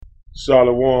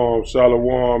Shalom,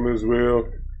 shalom, Israel.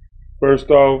 First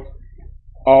off,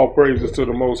 all praises to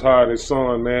the Most High and His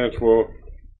Son, man, for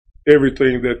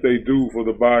everything that they do for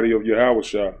the body of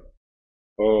Yahushua.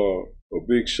 A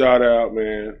big shout out,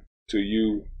 man, to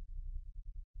you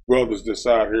brothers that's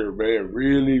out here, man,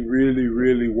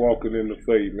 really walking in the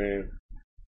faith, man.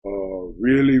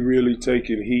 Really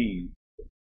taking heed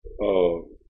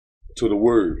to the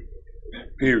word,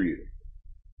 period.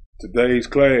 Today's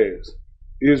class,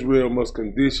 Israel must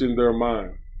condition their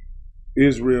mind.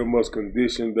 Israel must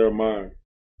condition their mind.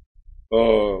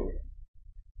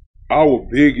 Our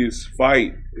biggest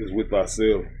fight is with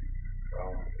ourselves.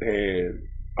 And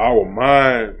our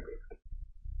mind,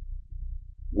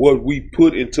 what we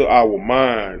put into our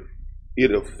mind,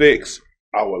 it affects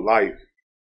our life.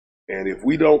 And if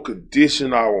we don't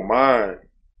condition our mind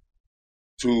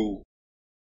to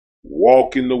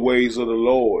walk in the ways of the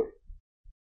Lord,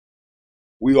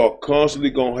 we are constantly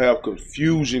going to have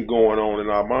confusion going on in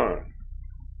our mind.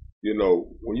 You know,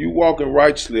 when you walking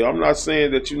righteously, I'm not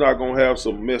saying that you're not going to have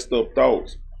some messed up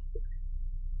thoughts.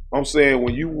 I'm saying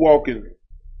when you walking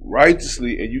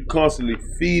righteously and you constantly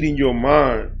feeding your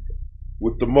mind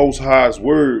with the Most High's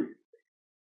word,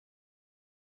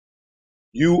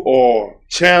 you are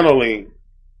channeling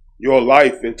your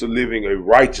life into living a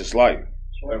righteous life.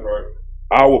 That's right.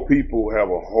 Our people have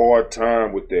a hard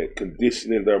time with that,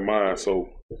 conditioning their mind. So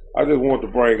I just want to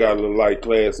bring out a little light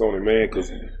class on it, man, because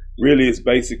really it's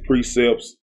basic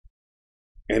precepts.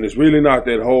 And it's really not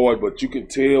that hard, but you can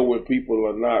tell when people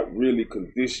are not really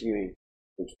conditioning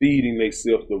and feeding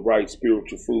themselves the right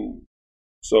spiritual food.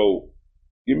 So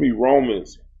give me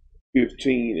Romans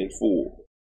 15:4.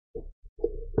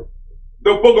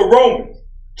 The book of Romans,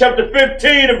 chapter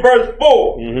 15 and verse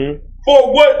 4. Mm-hmm.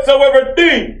 For whatsoever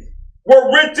things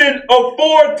were written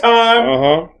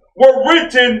aforetime were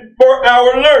written for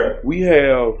our learning. We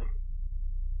have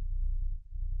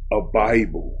a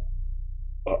Bible,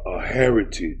 a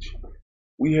heritage.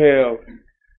 We have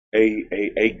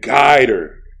a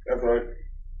guider. That's right.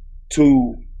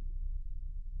 To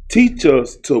teach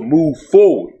us to move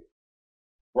forward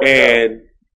and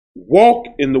walk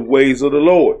in the ways of the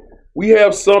Lord. We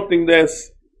have something that's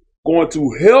going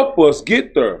to help us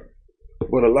get there.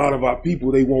 But a lot of our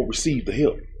people, they won't receive the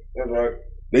help. That's right.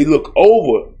 They look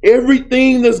over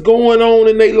everything that's going on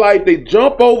in their life. They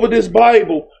jump over this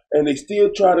Bible and they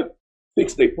still try to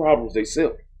fix their problems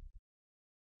themselves.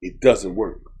 It doesn't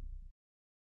work.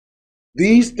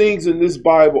 These things in this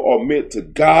Bible are meant to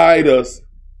guide us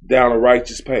down a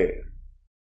righteous path.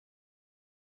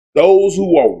 Those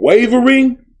who are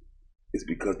wavering is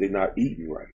because they're not eating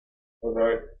right. All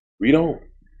right. Read on.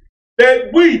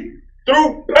 That we,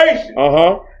 through patience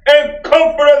and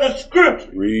comfort of the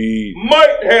scripture,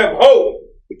 might have hope.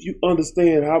 If you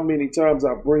understand how many times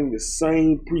I bring the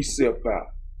same precept out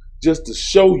just to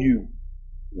show you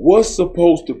what's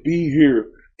supposed to be here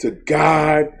to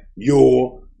guide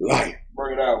your life.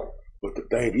 Bring it out. But the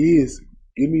thing is,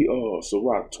 give me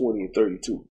Sirach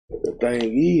 20:32. The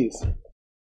thing is,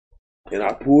 and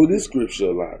I pull this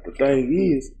scripture a lot, the thing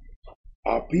is,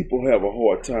 our people have a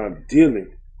hard time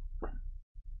dealing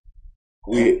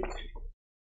with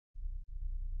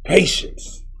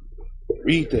patience.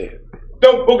 Read that.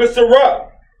 The book of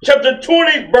Sirach, chapter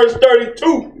 20, verse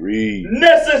 32. Read.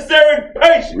 Necessary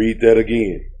patience. Read that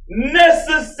again.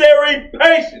 Necessary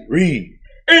patience. Read.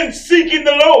 In seeking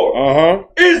the Lord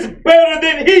is better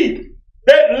than he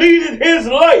that leadeth his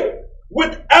life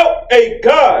without a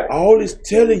guide. All it's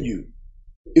telling you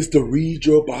is to read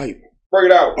your Bible.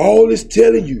 Bring it out. All it's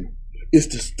telling you is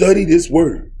to study this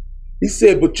word. He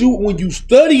said, but when you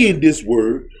studying this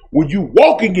word, when you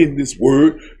walking in this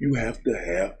word, you have to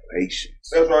have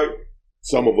patience. That's right.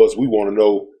 Some of us, we want to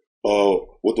know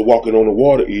what the walking on the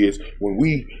water is when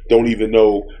we don't even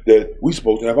know that we're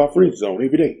supposed to have our fridges on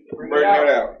every day. Bring it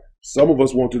out. Some of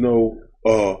us want to know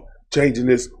changing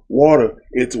this water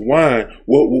into wine.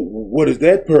 What is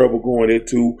that parable going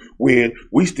into when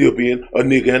we still being a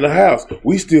nigga in the house?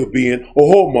 We still being a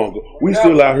whoremonger. We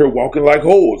still out here walking like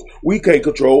whores. We can't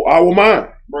control our mind.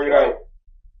 Bring it out.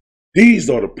 These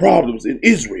are the problems in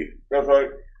Israel. That's right.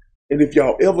 And if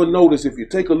y'all ever notice, if you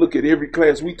take a look at every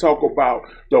class, we talk about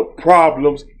the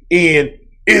problems in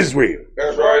Israel.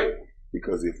 That's right.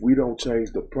 Because if we don't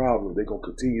change the problem, they're going to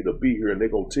continue to be here and they're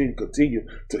going to continue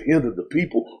to hinder the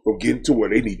people from getting to where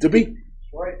they need to be.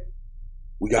 That's right.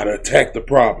 We got to attack the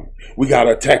problem. We got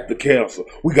to attack the cancer.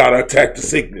 We got to attack the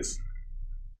sickness.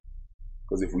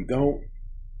 Because if we don't,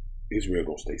 Israel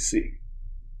going to stay sick.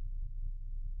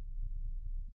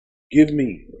 Give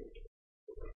me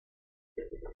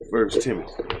 1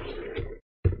 Timothy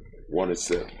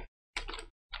 1:7.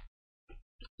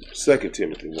 2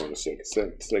 Timothy 1:7.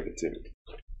 2 Timothy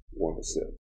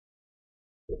 1:7.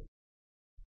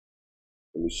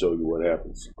 Let me show you what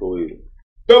happens. Go ahead.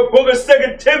 The book of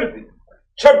 2 Timothy,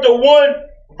 chapter 1,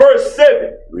 verse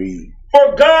 7. Read.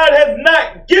 For God has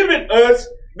not given us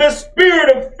the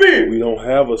spirit of fear. We don't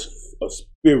have a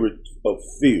spirit of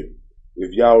fear.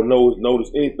 If y'all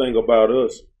notice anything about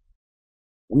us,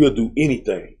 we'll do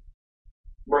anything.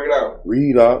 Bring it out.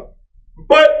 Read out.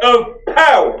 But of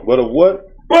power. But of what?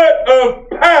 But of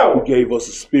power. He gave us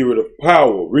a spirit of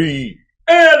power. Read.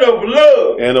 And of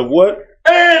love. And of what?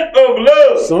 And of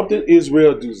love. Something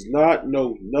Israel does not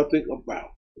know nothing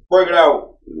about. Bring it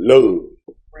out. Love.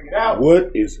 Bring it out.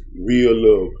 What is real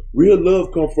love? Real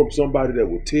love comes from somebody that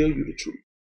will tell you the truth.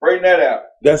 Bring that out.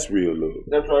 That's real love.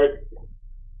 That's right.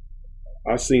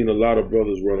 I've seen a lot of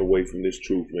brothers run away from this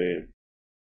truth, man,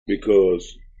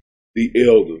 because the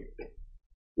elder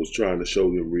was trying to show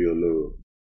them real love.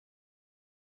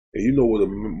 And you know what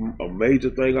a major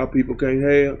thing our people can't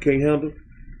handle?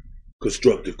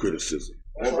 Constructive criticism.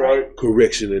 That's right.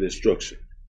 Correction and instruction.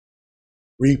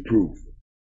 Reproof.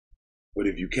 But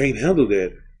if you can't handle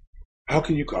that, how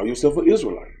can you call yourself an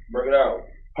Israelite? Bring it out.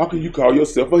 How can you call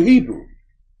yourself a Hebrew?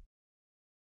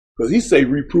 Because he say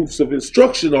reproofs of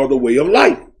instruction are the way of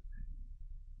life.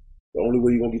 The only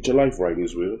way you're going to get your life right,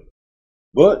 Israel.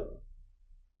 But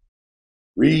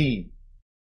read.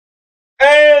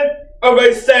 And of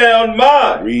a sound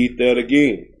mind. Read that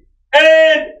again.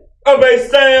 And of a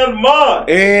sound mind.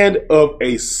 And of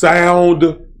a sound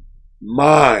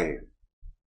mind.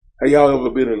 Have y'all ever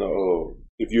been in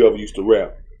if you ever used to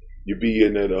rap, you be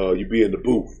in the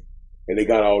booth, and they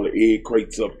got all the egg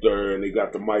crates up there, and they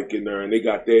got the mic in there, and they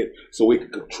got that so it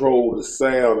can control the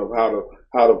sound of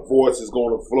how the voice is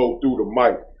going to flow through the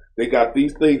mic. They got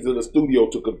these things in the studio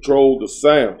to control the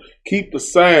sound, keep the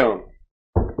sound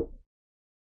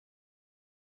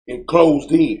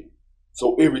enclosed in,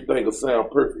 so everything will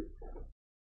sound perfect.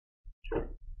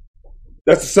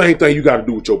 That's the same thing you got to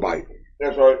do with your Bible.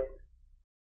 That's right.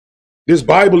 This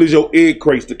Bible is your egg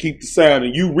crates to keep the sound,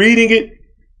 and you reading it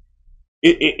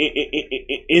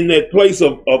in that place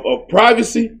of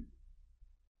privacy.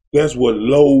 That's what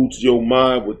loads your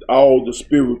mind with all the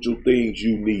spiritual things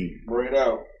you need. Bring it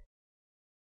out.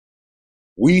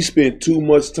 We spend too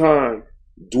much time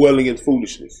dwelling in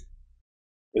foolishness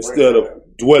instead of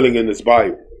dwelling in this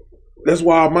Bible. That's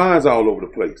why our minds are all over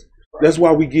the place. That's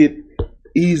why we get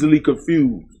easily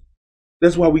confused.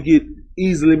 That's why we get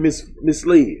easily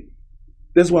misled.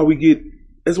 That's why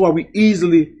we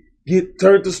easily get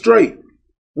turned astray.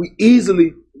 We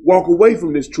easily walk away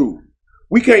from this truth.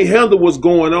 We can't handle what's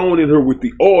going on in here with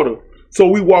the order, so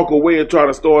we walk away and try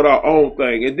to start our own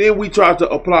thing. And then we try to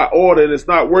apply order, and it's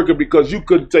not working because you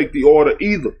couldn't take the order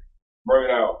either. Bring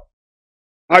it out.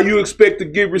 How you expect to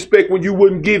give respect when you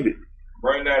wouldn't give it?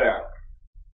 Bring that out.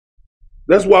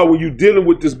 That's why when you're dealing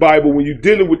with this Bible, when you're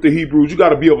dealing with the Hebrews, you got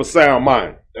to be of a sound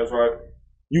mind. That's right.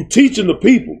 You teaching the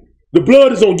people. The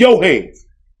blood is on your hands.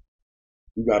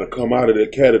 You got to come out of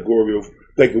that category of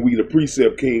thinking we the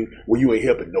precept king when you ain't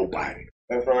helping nobody.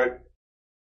 That's right.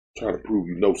 Trying to prove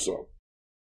you know something.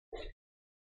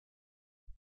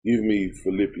 Give me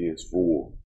Philippians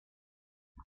 4.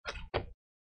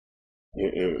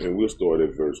 And we'll start at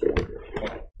verse 1.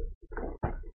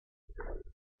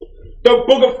 The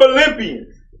book of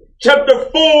Philippians, chapter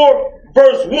 4,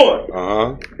 verse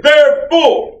 1.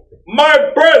 Therefore,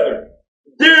 my brethren,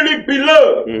 dearly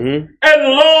beloved, and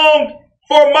longed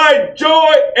for my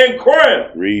joy and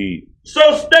crown. Read.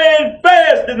 So stand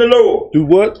fast in the Lord. Do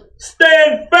what?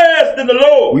 Stand fast in the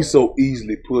Lord. We so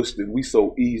easily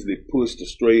pushed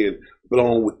astray and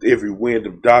blown with every wind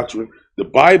of doctrine. The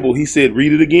Bible, he said,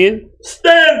 read it again.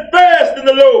 Stand fast in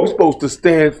the Lord. We're supposed to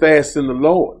stand fast in the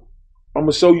Lord. I'm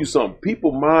going to show you something.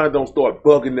 People's mind don't start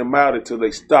bugging them out until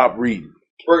they stop reading.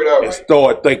 Bring it out. And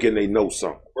start thinking they know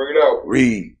something. Bring it out.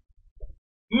 Read.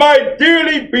 My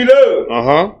dearly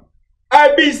beloved.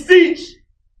 I beseech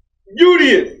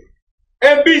Euodias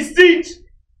and beseech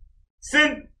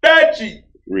Syntyche.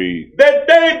 Read. That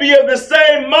they be of the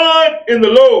same mind in the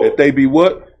Lord. That they be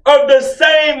what? Of the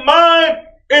same mind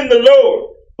in the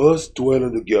Lord. Us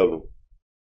dwelling together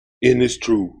in this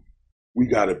truth, we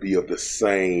got to be of the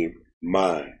same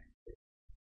mind.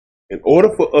 In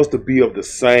order for us to be of the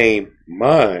same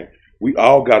mind, we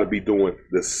all got to be doing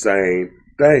the same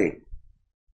thing.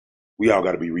 We all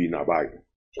got to be reading our Bible.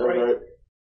 Right.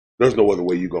 There's no other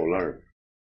way you're going to learn.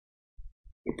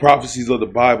 The prophecies of the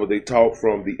Bible, they taught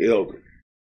from the elder.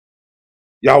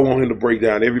 Y'all want him to break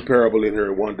down every parable in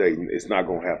here in one day. It's not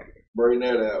going to happen. Bring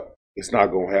that out. It's not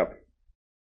going to happen.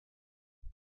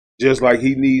 Just like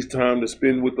he needs time to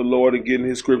spend with the Lord and getting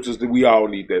his scriptures, that we all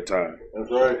need that time.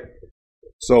 That's right.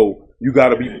 So you got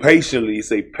to be patiently. You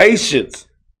say patience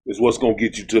is what's going to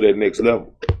get you to that next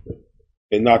level,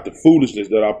 and not the foolishness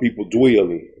that our people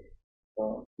dwell in.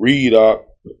 Read up.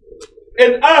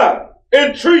 And I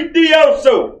entreat thee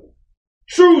also,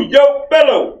 true yoke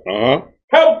fellow,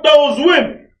 help those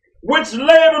women which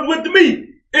labored with me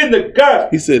in the gospel.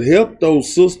 He said, help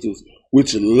those sisters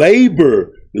which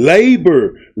labor with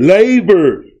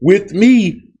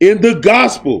me in the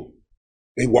gospel.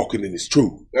 They walking in this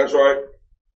truth. That's right.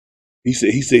 He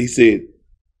said,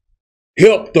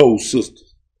 help those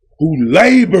sisters who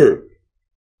labor.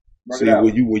 See,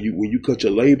 when you cut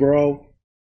your labor off,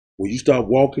 when you start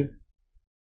walking,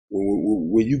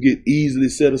 when you get easily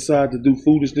set aside to do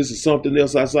foolishness or something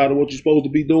else outside of what you're supposed to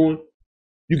be doing,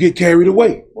 you get carried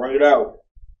away. Bring it out.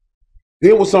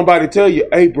 Then when somebody tell you,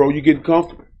 hey, bro, you getting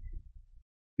comfortable.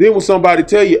 Then when somebody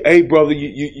tell you, hey, brother,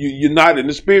 you're not in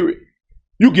the spirit,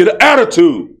 you get an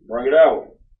attitude. Bring it out.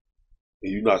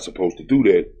 And you're not supposed to do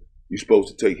that. You're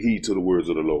supposed to take heed to the words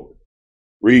of the Lord.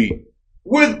 Read.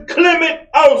 With Clement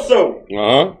also.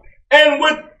 And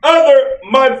with other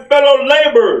my fellow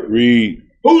laborers. Read.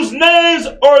 Whose names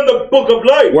are in the book of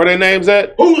life. Where their names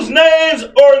at? Whose names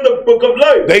are in the book of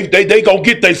life. They gonna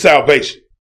get their salvation.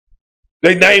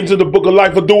 Their names in the book of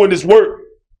life for doing this work.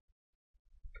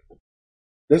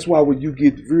 That's why when you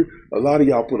get, a lot of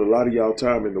y'all put a lot of y'all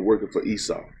time into working for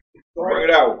Esau. Bring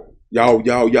it out.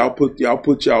 Y'all put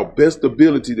y'all best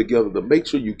ability together to make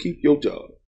sure you keep your job.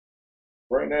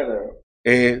 Bring that out.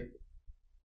 And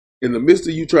in the midst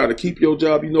of you trying to keep your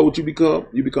job, you know what you become?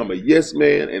 You become a yes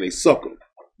man and a sucker.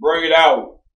 Bring it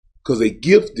out. Because a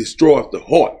gift destroys the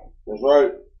heart. That's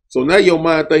right. So now your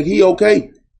mind think he okay.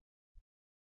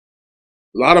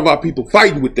 A lot of our people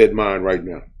fighting with that mind right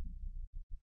now.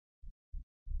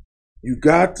 You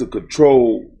got to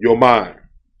control your mind.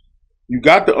 You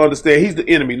got to understand he's the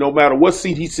enemy no matter what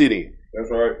seat he sit in.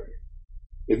 That's right.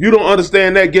 If you don't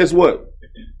understand that, guess what?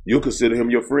 You'll consider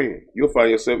him your friend. You'll find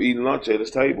yourself eating lunch at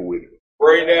his table with him.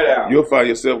 Bring that out. You'll find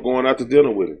yourself going out to dinner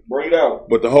with him. Bring it out.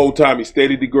 But the whole time he's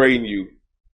steady degrading you,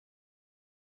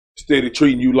 steady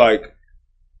treating you like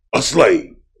a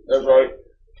slave. That's right.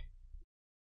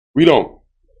 Read on.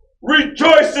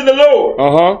 Rejoice in the Lord.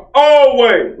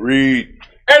 Always. Read.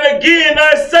 And again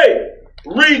I say,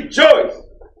 rejoice.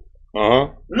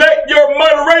 Let your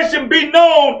moderation be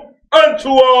known unto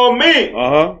all men.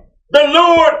 The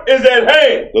Lord is at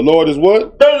hand. The Lord is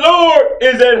what? The Lord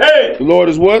is at hand. The Lord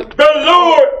is what? The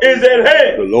Lord is at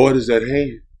hand. The Lord is at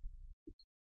hand.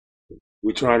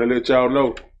 We're trying to let y'all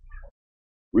know.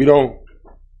 Read on.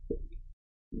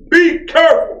 Be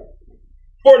careful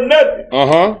for nothing.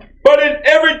 But in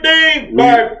everything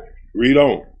read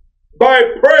on. By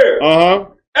prayer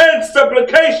and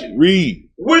supplication. Read.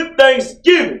 With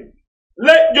thanksgiving.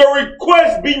 Let your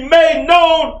requests be made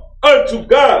known unto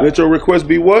God. Let your request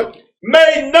be what?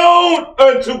 Made known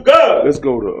unto God. Let's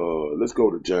go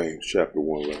to James chapter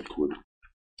 1 right quick.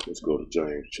 Let's go to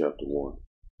James chapter 1. It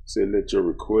said, let your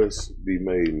requests be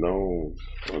made known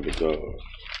unto God.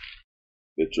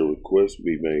 Let your requests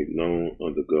be made known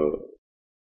unto God.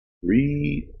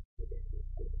 Read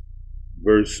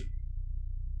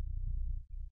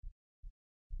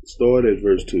start at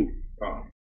verse 2.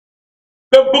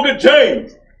 The book of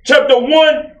James, chapter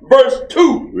 1, verse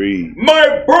 2. Read.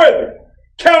 My brethren,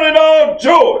 count it all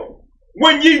joy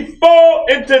when ye fall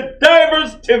into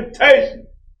diverse temptations.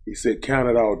 He said, count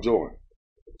it all joy.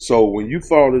 So when you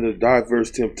fall into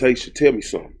diverse temptation, tell me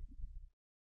something.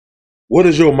 What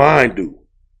does your mind do?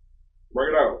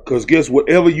 Bring it out. Because guess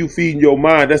whatever you feed in your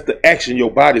mind, that's the action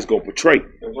your body's going to portray.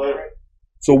 That's right.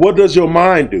 So what does your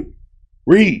mind do?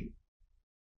 Read.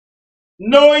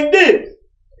 Knowing this,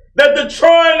 that the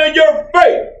trying of your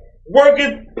faith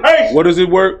worketh patience. What does it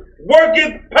work?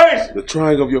 Worketh patience. The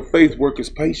trying of your faith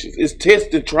worketh patience. It's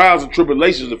tests and trials and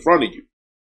tribulations in front of you.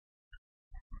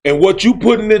 And what you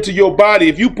putting into your body,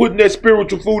 if you putting that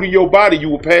spiritual food in your body, you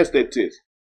will pass that test.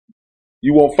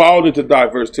 You won't fall into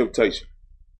diverse temptation.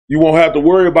 You won't have to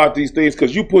worry about these things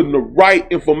because you're putting the right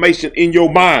information in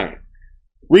your mind.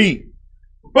 Read.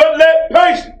 But let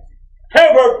patience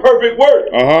have her perfect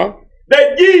work.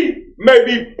 That ye may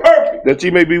be perfect. That ye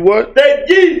may be what? That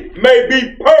ye may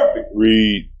be perfect.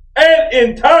 Read. And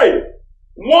entire,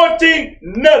 wanting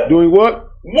nothing. Doing what?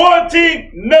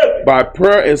 Wanting nothing. By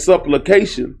prayer and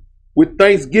supplication, with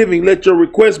thanksgiving, let your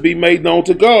requests be made known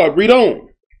to God. Read on.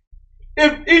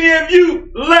 If any of you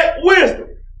lack wisdom,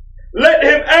 let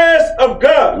him ask of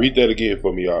God. Read that again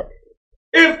for me, Art.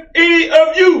 If any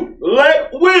of you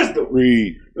lack wisdom,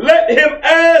 read. Let him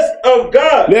ask of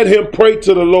God. Let him pray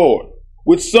to the Lord.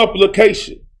 with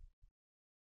supplication,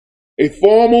 a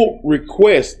formal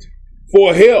request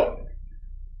for help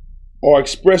or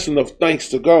expression of thanks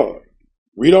to God.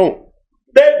 Read on.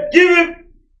 That giveth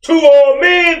to all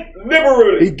men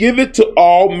liberally. He giveth to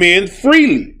all men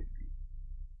freely.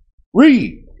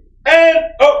 Read. And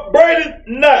upbraideth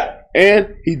not.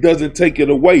 And he doesn't take it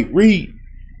away. Read.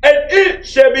 And it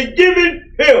shall be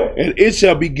given him. And it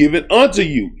shall be given unto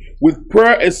you with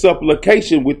prayer and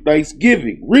supplication with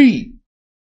thanksgiving. Read.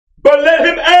 But let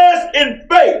him ask in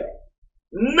faith,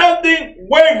 nothing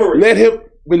wavering. Let him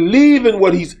believe in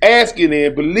what he's asking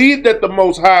in. Believe that the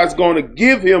Most High is going to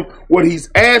give him what he's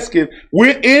asking.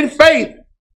 We're in faith.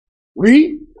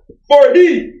 Read. For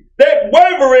he that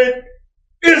wavereth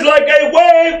is like a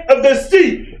wave of the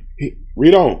sea.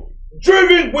 Read on.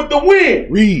 Driven with the wind.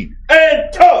 Read.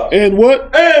 And tossed. And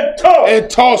what? And tossed. And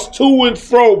tossed to and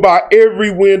fro by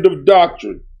every wind of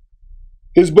doctrine.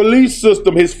 His belief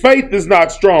system, his faith is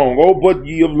not strong. Oh, but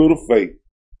ye of little faith.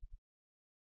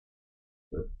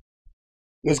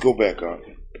 Let's go back on.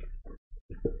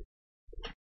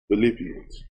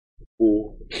 Philippians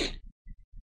 4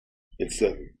 and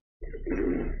 7.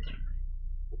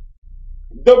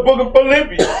 The book of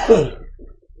Philippians,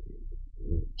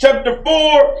 chapter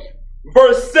 4,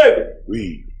 verse 7.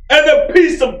 Read. And the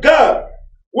peace of God,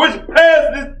 which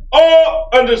passeth all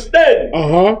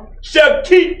understanding, shall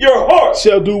keep your heart.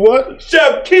 Shall do what?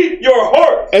 Shall keep your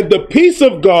heart. And the peace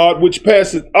of God, which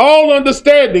passeth all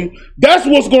understanding, that's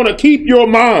what's going to keep your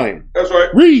mind. That's right.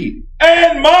 Read.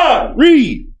 And mine.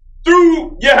 Read.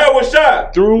 Through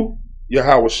Yahushua. Through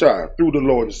Yahushua. Through the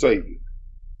Lord and Savior.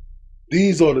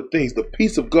 These are the things. The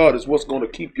peace of God is what's going to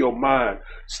keep your mind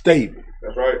stable.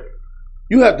 That's right.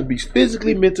 You have to be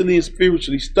physically, mentally, and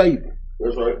spiritually stable.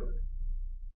 That's right.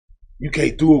 You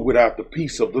can't do it without the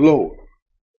peace of the Lord.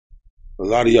 A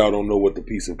lot of y'all don't know what the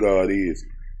peace of God is.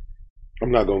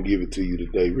 I'm not going to give it to you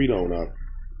today. Read on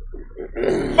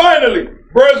out. Finally,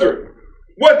 brethren,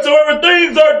 whatsoever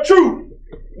things are true,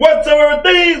 whatsoever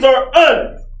things are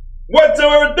honest,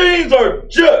 whatsoever things are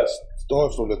just.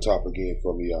 Start from the top again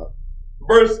for me, y'all.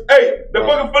 Verse 8, the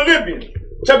book of Philippians,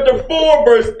 chapter 4,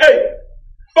 verse 8.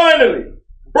 Finally,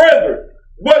 brethren,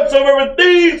 whatsoever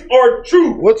things are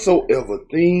true. Whatsoever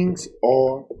things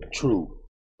are true.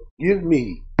 Give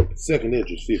me 2nd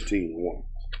Esdras 15:1.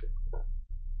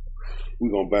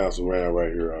 We're going to bounce around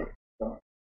right here.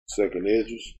 2nd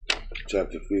Esdras,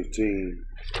 chapter 15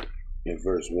 and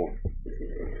verse 1.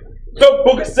 The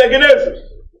book of 2nd Esdras,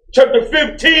 chapter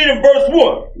 15 and verse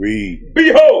 1. Read.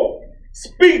 Behold,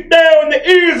 speak thou in the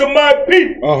ears of my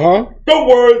people the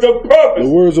words of prophecy. The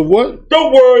words of what? The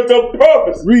words of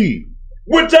prophecy. Read.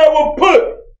 Which I will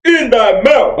put in thy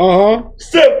mouth,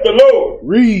 saith the Lord.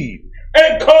 Read.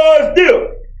 And cause them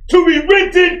to be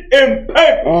written in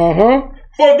paper.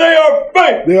 For they are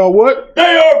faith. They are what?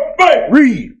 They are faith.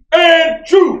 Read. And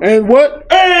true. And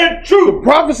what? And true. The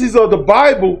prophecies of the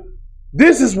Bible,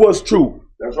 this is what's true.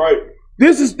 That's right.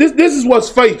 This is what's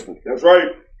faithful. That's right.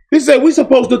 He said we're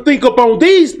supposed to think upon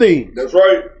these things. That's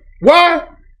right. Why?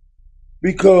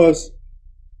 Because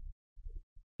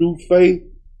through faith,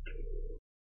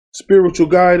 spiritual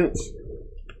guidance,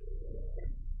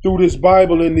 through this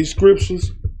Bible and these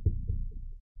scriptures,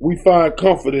 we find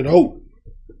comfort and hope.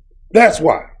 That's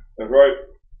why. That's right.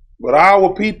 But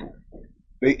our people,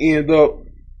 they end up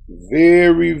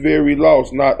very, very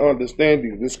lost, not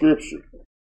understanding the scripture.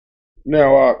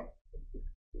 Now,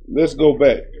 let's go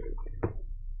back.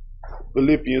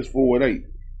 Philippians 4 and 8.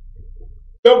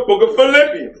 The book of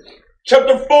Philippians,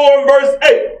 chapter 4 and verse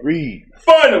 8. Read.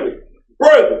 Finally,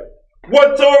 brethren,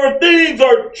 whatsoever things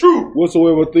are true.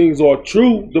 Whatsoever things are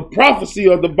true, the prophecy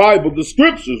of the Bible, the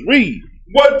scriptures, read.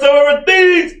 Whatsoever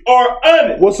things are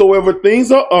honest. Whatsoever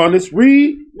things are honest,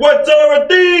 read. Whatsoever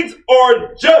things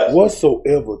are just.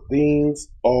 Whatsoever things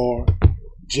are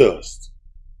just.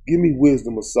 Give me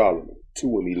Wisdom of Solomon 2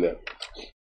 and 11.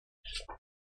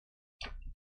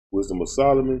 Wisdom of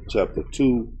Solomon, chapter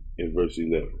 2 and verse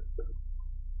 11.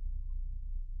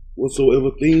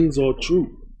 Whatsoever things are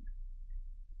true.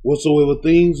 Whatsoever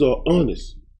things are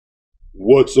honest.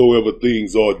 Whatsoever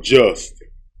things are just.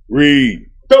 Read.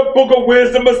 The book of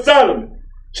Wisdom of Solomon,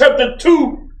 chapter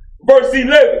 2, verse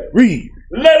 11. Read.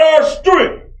 Let our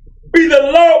strength be the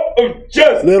law of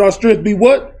justice. Let our strength be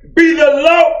what? Be the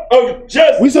law of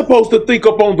justice. We're supposed to think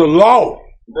upon the law.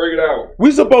 Bring it out.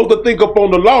 We're supposed to think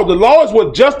upon the law. The law is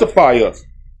what justify us.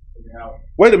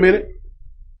 Wait a minute.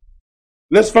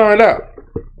 Let's find out.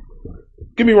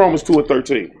 Give me Romans 2 and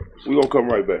 13. We're going to come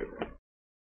right back.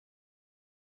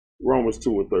 Romans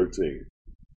 2 and 13.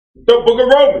 The book of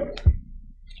Romans.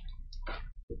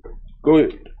 Go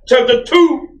ahead. Chapter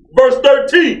 2, verse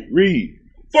 13. Read.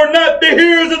 For not the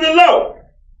hearers of the law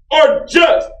are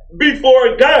just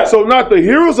before God. So not the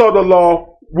hearers of the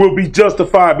law will be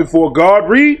justified before God.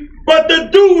 Read. But the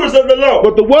doers of the law.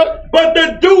 But the what? But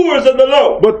the doers of the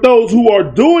law. But those who are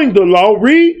doing the law,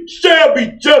 read. Shall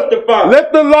be justified.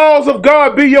 Let the laws of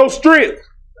God be your strength.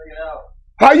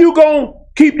 How you gonna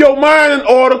keep your mind in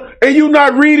order and you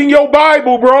not reading your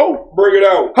Bible, bro? Bring it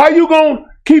out. How you gonna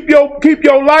keep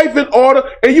your life in order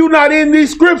and you not in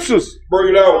these scriptures?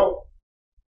 Bring it out.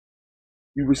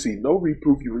 You receive no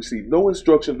reproof, you receive no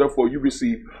instruction, therefore you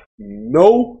receive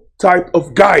no type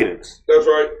of guidance. That's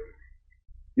right.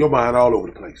 Your mind all over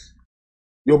the place.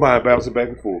 Your mind bouncing back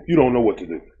and forth. You don't know what to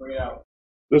do. Bring it out.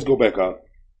 Let's go back out.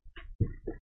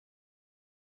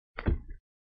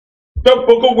 The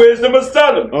Book of Wisdom of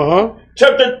Solomon.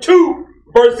 Chapter 2,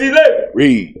 verse 11.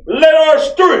 Read. Let our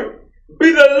strength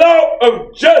be the law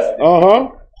of justice.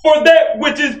 For that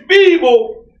which is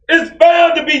feeble is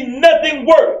found to be nothing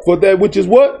worth. For that which is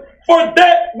what? For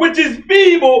that which is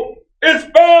feeble is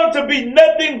found to be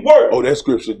nothing worth. Oh, that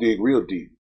scripture dig real deep.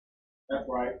 That's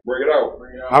right. Bring it out.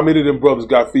 Bring it out. How many of them brothers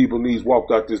got feeble knees,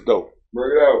 walked out this door?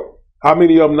 Bring it out. How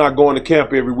many of them not going to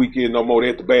camp every weekend no more?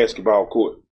 They're at the basketball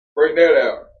court. Bring that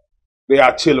out. They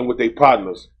out chilling with their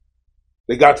partners.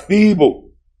 They got feeble.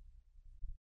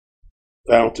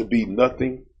 Found to be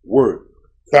nothing worth.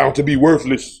 Found to be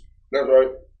worthless. That's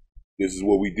right. This is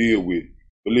what we deal with.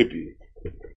 Philippians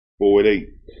 4:8.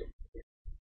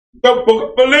 The book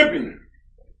of Philippians,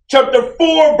 chapter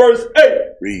 4, verse 8.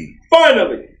 Read.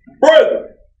 Finally, brethren,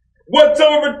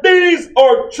 whatsoever things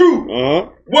are true,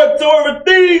 whatsoever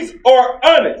things are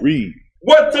honest, read.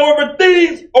 Whatsoever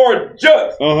things are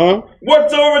just,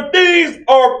 whatsoever things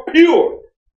are pure,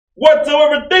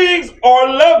 whatsoever things are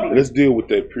lovely. Let's deal with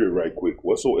that pure right quick.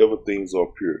 Whatsoever things are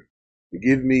pure.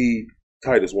 Give me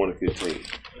Titus 1:15.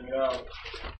 Yeah.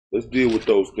 Let's deal with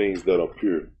those things that are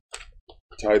pure.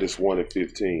 Titus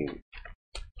 1:15.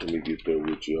 Let me get there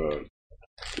with you.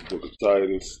 The book of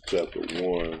Titus, chapter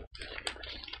 1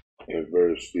 and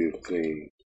verse 15.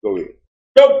 Go ahead.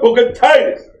 The book of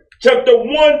Titus, chapter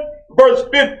 1, verse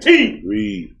 15.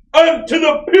 Read. Unto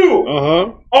the pure,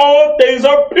 all things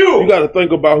are pure. You got to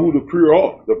think about who the pure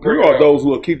are. The pure are those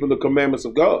who are keeping the commandments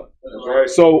of God. That's right.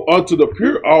 So unto the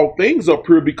pure, all things are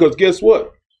pure, because guess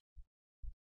what?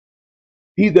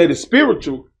 He that is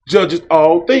spiritual judges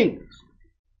all things.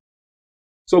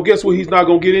 So guess what he's not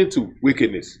going to get into?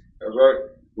 Wickedness. That's right.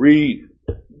 Read.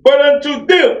 But unto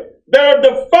them that are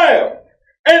defiled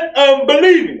and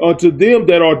unbelieving. Unto them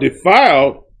that are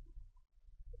defiled,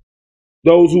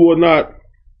 those who are not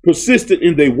persistent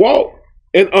in their walk,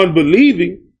 and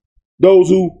unbelieving, those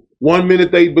who 1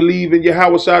 minute they believe in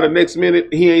Yahushua, the next minute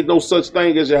he ain't no such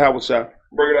thing as Yahushua.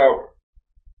 Bring it out.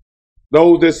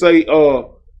 Those that say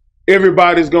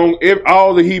everybody's going,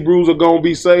 all the Hebrews are going to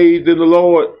be saved in the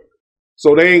Lord,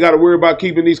 so they ain't got to worry about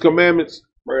keeping these commandments.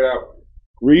 Bring it out.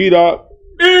 Read up.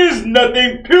 Is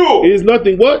nothing pure. Is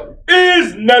nothing what?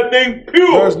 Is nothing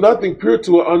pure. There's nothing pure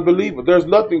to an unbeliever. There's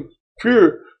nothing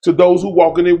pure to those who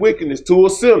walking in wickedness, to a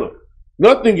sinner.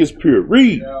 Nothing is pure.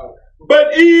 Read.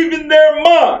 But even their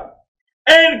mind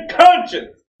and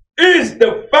conscience is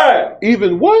defiled.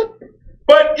 Even what?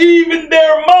 But even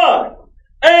their mind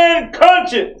and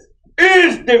conscience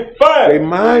is defiled. Their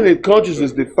mind and conscience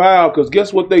is defiled, because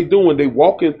guess what they doing? They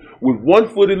walking with 1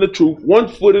 foot in the truth, 1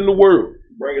 foot in the world.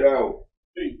 Bring it out.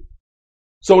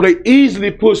 So they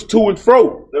easily push to and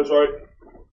fro. That's right.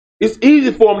 It's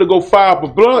easy for them to go fire for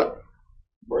blood.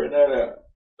 Bring that out.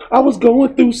 I was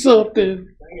going through something.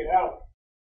 Bring it out.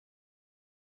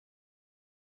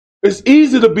 It's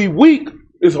easy to be weak.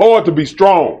 It's hard to be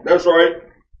strong. That's right.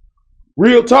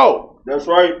 Real talk. That's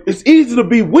right. It's easy to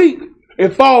be weak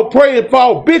and fall prey and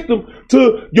fall victim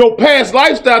to your past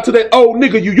lifestyle, to that old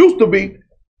nigga you used to be,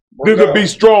 than to be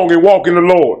strong and walk in the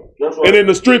Lord. That's right. And in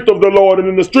the strength of the Lord and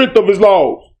in the strength of his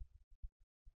laws.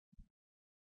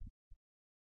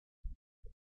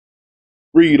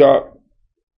 Read out.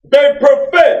 They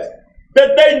profess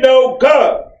that they know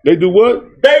God. They do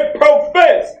what? They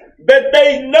profess that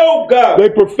they know God. They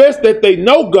profess that they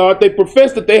know God. They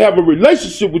profess that they have a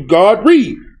relationship with God.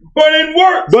 Read. But in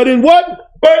works. But in what?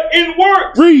 But in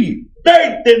works. Read.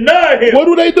 They deny him. What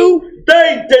do they do?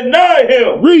 They deny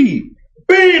him. Read.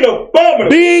 Being abominable.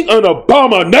 Being an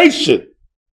abomination.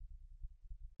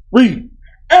 Read.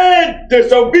 And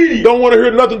disobedient. Don't want to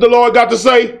hear nothing the Lord got to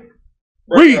say?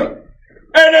 Read.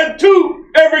 And unto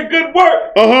every good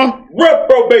work.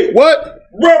 Reprobate. What?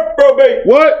 Reprobate.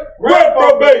 What?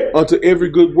 Reprobate. Unto every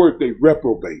good work they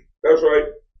reprobate. That's right.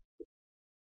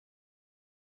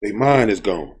 Their mind is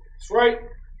gone. That's right.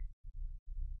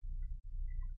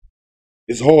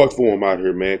 It's hard for them out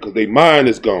here, man, because their mind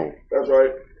is gone. That's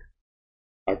right.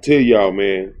 I tell y'all,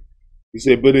 man. He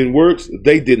said, but in works,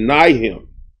 they deny him.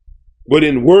 But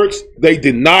in works, they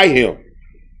deny him.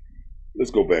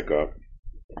 Let's go back up.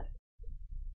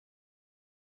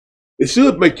 It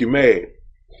should make you mad.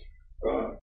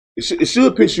 It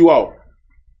should piss you off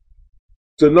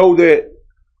to know that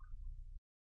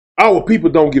our people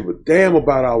don't give a damn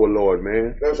about our Lord,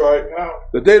 man. That's right.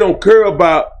 That they don't care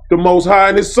about the Most High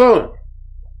and His Son.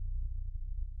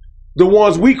 The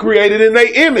ones we created in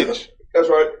their image. That's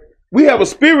right. We have a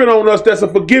spirit on us that's a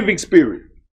forgiving spirit.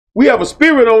 We have a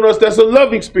spirit on us that's a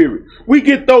loving spirit. We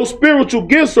get those spiritual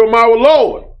gifts from our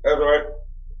Lord. That's right.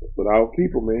 But our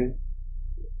people, man.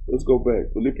 Let's go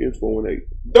back. Philippians 4 and 8.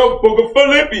 The book of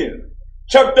Philippians,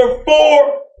 chapter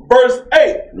 4, verse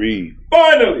 8. Read.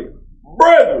 Finally,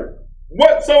 brethren,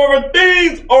 whatsoever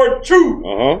things are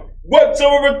true,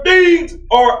 whatsoever things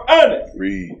are honest,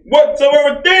 read.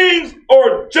 Whatsoever things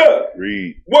are just,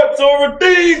 read. Whatsoever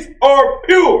things are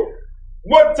pure,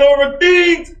 whatsoever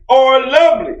things are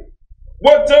lovely,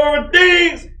 whatsoever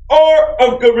things are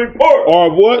of good report. Are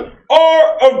what?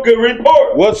 Are of good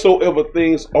report. Whatsoever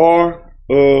things are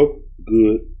of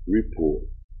good report.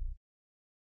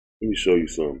 Let me show you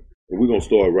something. And we're going to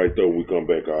start right there when we come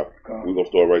back out. We're going to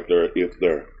start right there if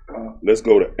there. Let's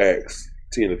go to Acts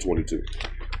 10 and 22.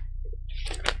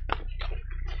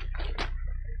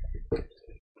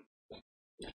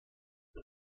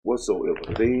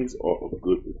 Whatsoever things are of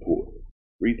good report.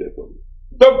 Read that for me.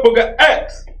 The book of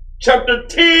Acts, chapter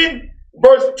 10,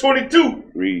 verse 22.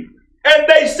 Read. And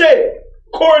they said,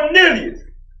 Cornelius,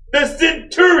 the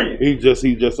centurion. He's just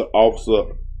an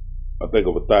officer, I think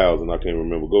of 1,000. I can't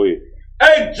remember. Go ahead.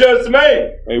 A just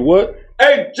man. A what?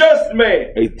 A just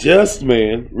man. A just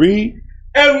man. Read.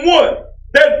 And one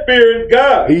that feareth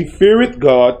God. He feareth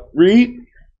God. Read.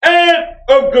 And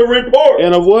of good report.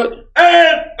 And of what?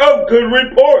 And of good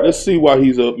report. Let's see why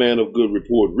he's a man of good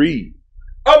report. Read.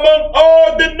 Among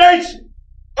all the nations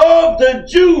of the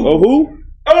Jews. Of who?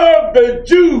 Of the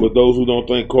Jews. For those who don't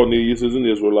think Cornelius is an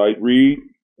Israelite, read.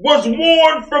 Was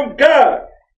warned from God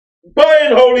by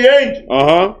an holy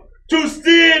angel to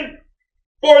send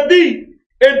for thee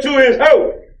into his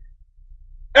house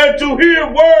and to hear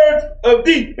words of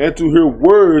thee. And to hear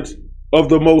words of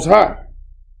the Most High.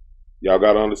 Y'all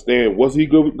got to understand, was he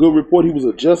good report? He was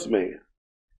a just man.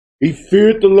 He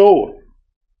feared the Lord.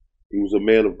 He was a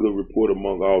man of good report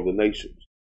among all the nations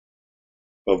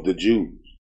of the Jews.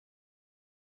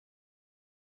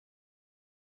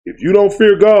 If you don't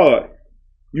fear God,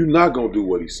 you're not going to do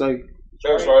what he say.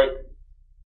 That's right.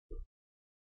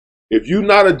 If you're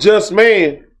not a just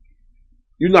man,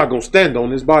 you're not going to stand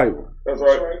on this Bible. That's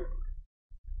right.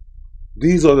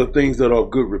 These are the things that are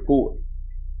good report.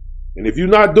 And if you're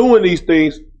not doing these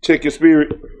things, check your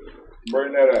spirit.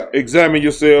 Bring that out. Examine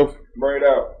yourself. Bring it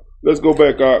out. Let's go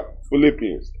back out.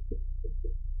 Philippians.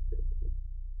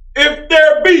 If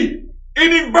there be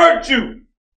any virtue,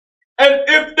 and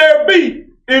if there be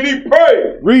any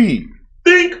praise. Read.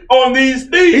 Think on these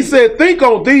things. He said, think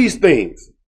on these things.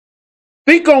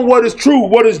 Think on what is true,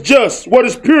 what is just, what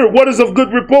is pure, what is of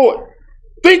good report.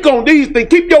 Think on these things.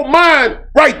 Keep your mind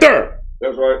right there.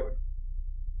 That's right.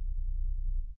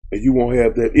 And you won't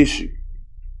have that issue.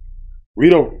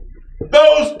 Read on.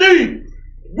 Those things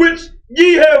which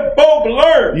ye have both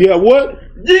learned. Yeah, what?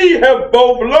 Ye have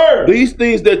both learned. These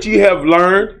things that ye have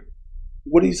learned.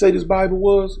 What did he say this Bible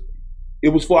was? It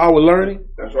was for our learning.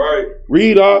 That's right.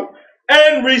 Read up.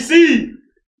 And receive.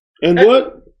 And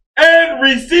what? And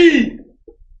receive.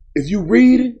 If you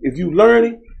read it, if you learn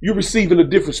it, you're receiving a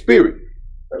different spirit.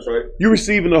 That's right. You're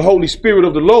receiving the Holy Spirit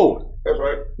of the Lord. That's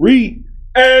right. Read.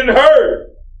 And heard.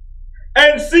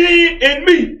 And seen in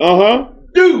me.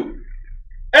 Do.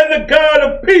 And the God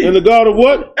of peace. And the God of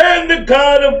what? And the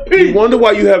God of peace. You wonder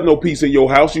why you have no peace in your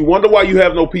house. You wonder why you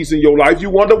have no peace in your life. You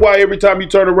wonder why every time you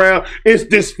turn around, it's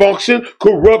dysfunction,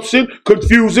 corruption,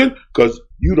 confusion. Because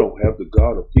you don't have the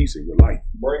God of peace in your life.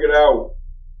 Bring it out.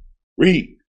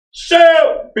 Read.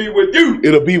 Shall be with you.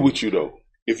 It'll be with you, though,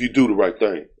 if you do the right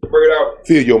thing. Bring it out.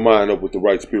 Fill your mind up with the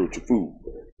right spiritual food.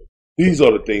 These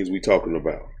are the things we're talking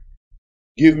about.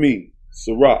 Give me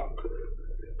Sirach.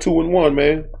 2 and 1,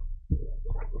 man.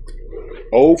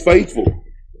 Old Faithful.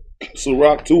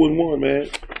 Sirach 2 and 1, man.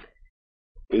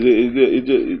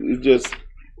 It just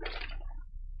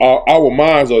our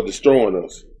minds are destroying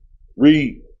us.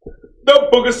 Read. The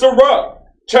book of Sirach,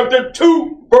 chapter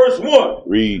 2, verse 1.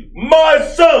 Read. My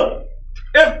son,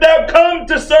 if thou come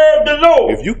to serve the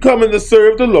Lord. If you coming to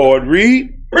serve the Lord, read.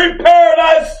 Prepare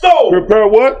thy soul. Prepare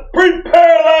what? Prepare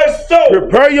thy soul.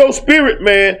 Prepare your spirit,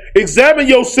 man. Examine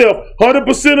yourself.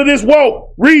 100% of this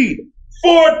walk. Read.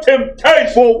 For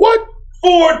temptation. For what?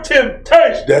 For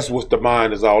temptation. That's what the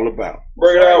mind is all about.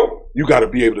 Bring it out. You got to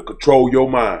be able to control your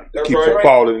mind to keep from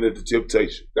falling into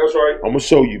temptation. That's right. I'm going to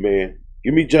show you, man.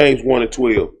 Give me James 1 and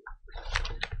 12.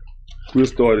 We'll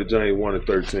start at James 1 and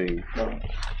 13.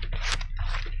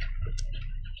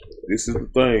 This is the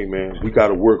thing, man. We got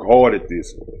to work hard at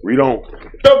this. Read on.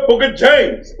 The book of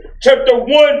James, chapter 1,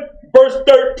 verse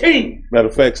 13. Matter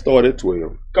of fact, start at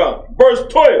 12. Come. Verse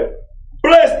 12.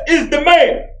 Blessed is the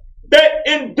man that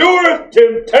endureth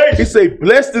temptation. He say,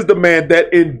 blessed is the man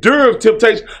that endureth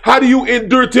temptation. How do you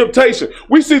endure temptation?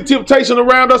 We see temptation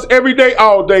around us every day,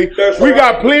 all day. That's we right.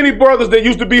 got plenty brothers that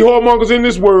used to be whoremongers in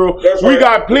this world. That's we right.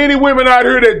 got plenty women out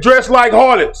here that dress like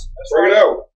harlots. That's right.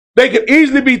 Out. They can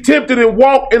easily be tempted and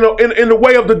walk in the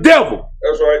way of the devil.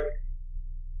 That's right.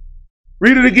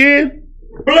 Read it again.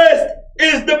 Blessed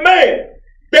is the man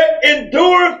that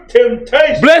endureth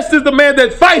temptation. Blessed is the man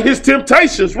that fight his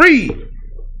temptations. Read.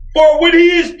 For when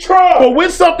he is tried, But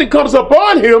when something comes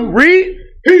upon him, read.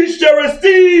 he shall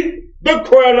receive the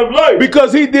crown of life,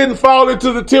 Because he didn't fall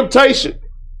into the temptation.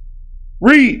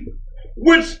 Read.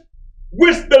 which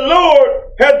the Lord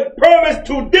hath promised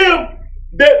to them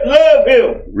that love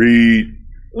him. Read.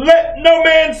 Let no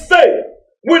man say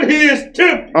when he is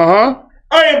tempted, Uh-huh.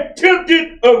 I am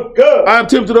tempted of God. I'm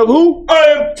tempted of who? I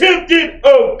am tempted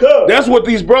of God. That's what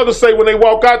these brothers say when they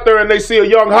walk out there and they see a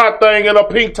young hot thing in a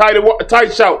pink tight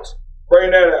shorts.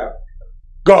 Bring that out.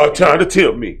 God trying to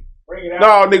tempt me. Bring it out.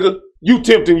 Nah, nigga, you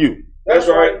tempting you. That's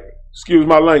right. Excuse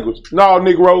my language. Nah,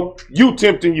 Negro, you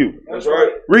tempting you. That's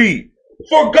right. Read.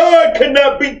 For God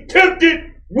cannot be tempted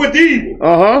with evil,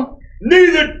 Uh-huh.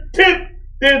 neither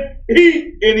tempteth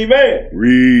he any man.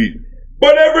 Read.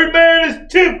 But every man is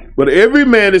tempted But every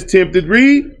man is tempted.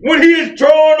 Read. when he is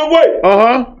drawn away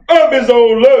Uh-huh. of his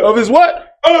own lust. Of his what?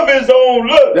 Of his own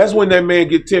lust. That's when that man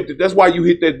get tempted. That's why you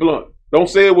hit that blunt. Don't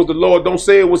say it was the Lord. Don't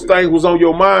say it was things was on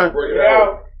your mind. Bring it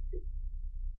out.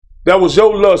 That was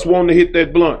your lust wanting to hit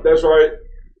that blunt. That's right.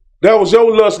 That was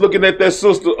your lust looking at that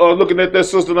sister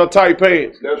in her tight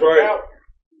pants. That's right.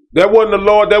 That wasn't the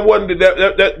Lord. That wasn't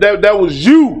that was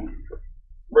you.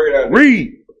 Bring it out.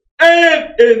 Read.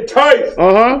 And entice.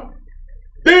 Uh-huh.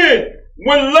 Then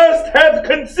when lust hath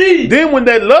conceived. Then when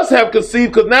that lust have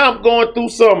conceived, because now I'm going through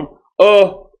some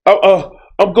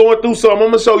I'm going through something. I'm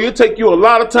gonna show you. It take you a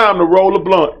lot of time to roll a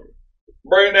blunt.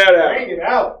 Bring that out. Bring it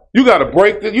out. You gotta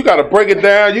break it. You gotta break it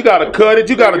down. You gotta cut it.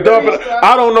 You gotta dump it.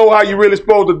 I don't know how you really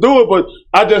supposed to do it, but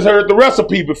I just heard the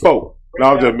recipe before. No,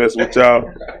 I'm just messing with y'all.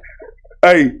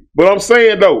 Hey, but I'm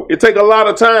saying though, it take a lot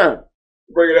of time.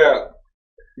 Bring it out.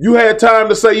 You had time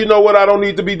to say, you know what, I don't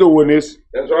need to be doing this.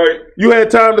 That's right. You had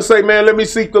time to say, man, let me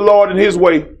seek the Lord in His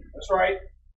way. That's right.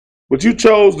 But you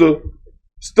chose to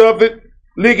stuff it,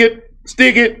 lick it,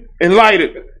 stick it, and light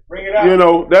it. Bring it out. You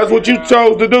know, that's what you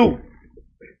chose to do.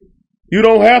 You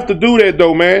don't have to do that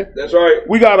though, man. That's right.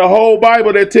 We got a whole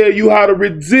Bible that tell you how to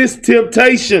resist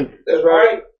temptation. That's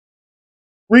right.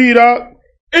 Read out.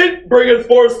 It bringeth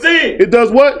forth sin. It does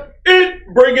what? It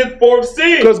bringeth forth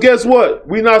sin. Because guess what?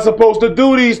 We're not supposed to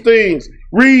do these things.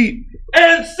 Read.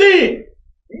 And sin,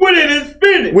 when it is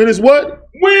finished. When it's what?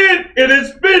 When it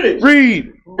is finished.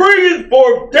 Read. Bringeth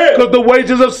forth death. Because the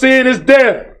wages of sin is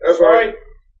death. That's right.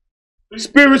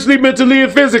 Spiritually, mentally,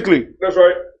 and physically. That's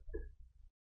right.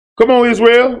 Come on,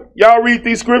 Israel. Y'all read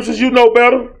these scriptures. You know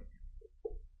better.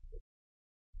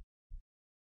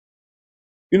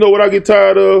 You know what I get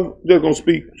tired of? Just gonna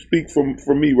speak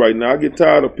from me right now. I get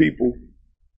tired of people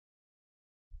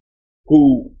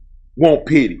who want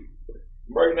pity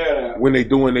Bring that out. when they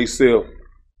doing themselves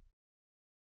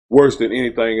worse than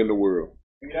anything in the world.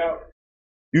 Bring it out.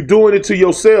 You doing it to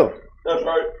yourself. That's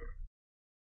right.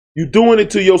 You doing it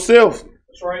to yourself.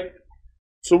 That's right.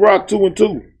 Sirach 2 and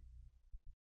 2.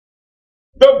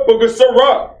 The book of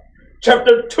Sirach,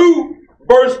 chapter 2,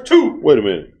 verse 2. Wait a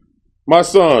minute. My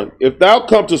son, if thou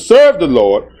come to serve the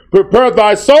Lord, prepare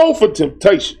thy soul for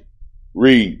temptation.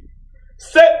 Read.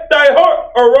 Set thy heart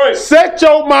aright. Set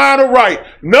your mind aright.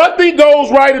 Nothing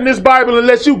goes right in this Bible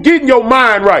unless you get your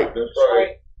mind right. That's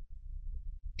right.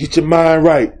 Get your mind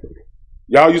right.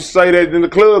 Y'all used to say that in the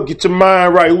club. Get your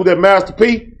mind right. Who that, Master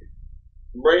P?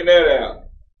 Bring that out.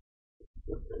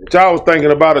 But y'all was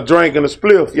thinking about a drink and a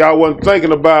spliff. Y'all wasn't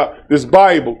thinking about this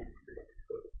Bible.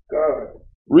 God.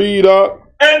 Read up.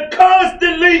 And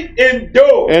constantly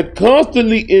endure. And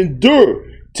constantly endure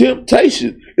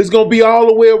temptation. It's going to be all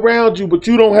the way around you, but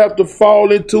you don't have to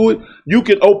fall into it. You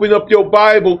can open up your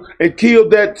Bible and kill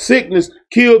that sickness,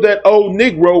 kill that old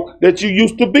Negro that you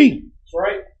used to be. That's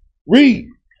right. Read.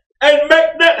 And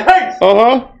make that haste.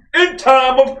 Uh-huh. in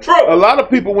time of trouble. A lot of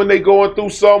people, when they going through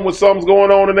something, when something's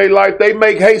going on in their life, they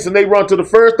make haste and they run to the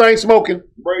first thing smoking.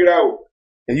 Bring it out.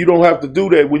 And you don't have to do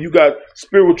that when you got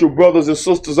spiritual brothers and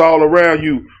sisters all around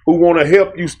you who want to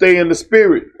help you stay in the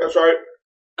spirit. That's right.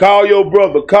 Call your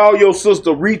brother, call your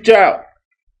sister, reach out.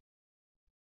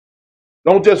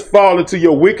 Don't just fall into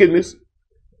your wickedness.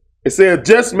 It said a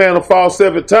just man will fall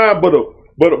 7 times, but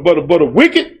a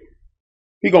wicked,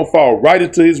 he gonna fall right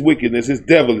into his wickedness, his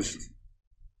devilishness.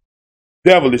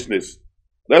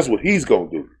 That's what he's gonna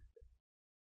do.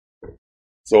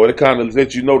 So it kind of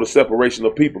lets you know the separation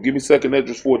of people. Give me 2nd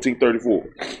Esdras 14:34.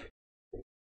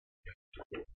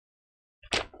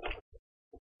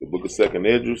 The book of 2nd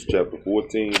Esdras, chapter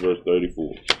 14, verse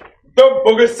 34. The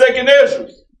book of 2nd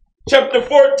Esdras, chapter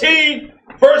 14,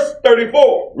 verse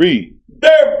 34. Read.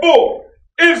 Therefore,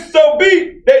 if so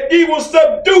be that ye will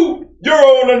subdue your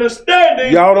own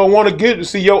understanding. Y'all don't want to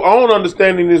see your own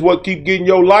understanding is what keep getting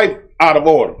your life out of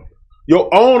order.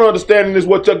 Your own understanding is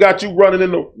what got you running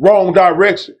in the wrong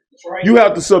direction. That's right. You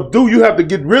have to subdue. You have to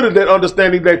get rid of that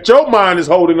understanding that your mind is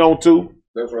holding on to.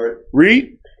 That's right.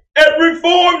 Read. And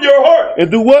reform your heart.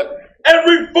 And do what?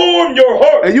 And reform your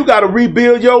heart. And you got to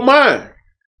rebuild your mind.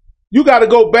 You got to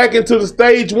go back into the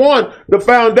stage 1, the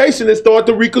foundation, and start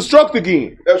to reconstruct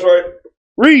again. That's right.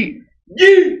 Read.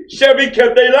 Ye shall be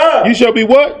kept alive. You shall be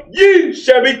what? Ye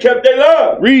shall be kept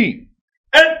alive. Read.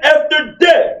 And after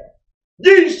death,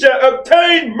 ye shall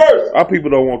obtain mercy. Our people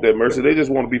don't want that mercy. They just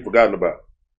want to be forgotten about.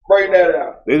 Bring that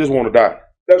out. They just want to die.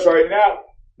 That's right. Now.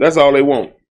 That's all they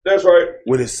want. That's right.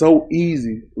 When it's so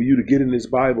easy for you to get in this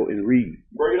Bible and read.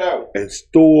 Bring it out. And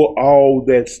store all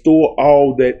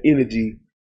that energy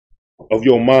of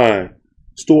your mind.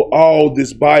 Store all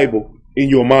this Bible in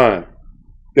your mind.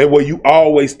 That way you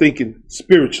always thinking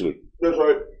spiritually. That's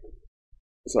right.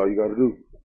 That's all you got to do.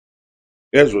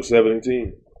 Ezra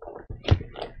 17.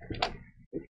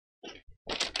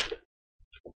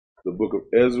 The book of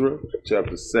Ezra,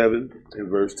 chapter 7 and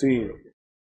verse 10.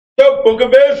 The book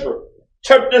of Ezra,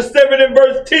 chapter 7 and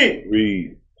verse 10.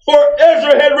 Read. For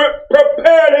Ezra had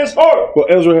prepared his heart. For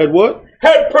Ezra had what?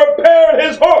 Had prepared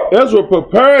his heart. Ezra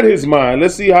prepared his mind.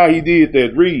 Let's see how he did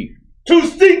that. Read. To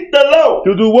seek the law.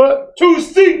 To do what? To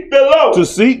seek the law. To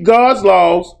seek God's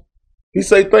laws. He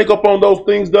say, think upon those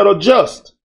things that are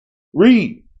just.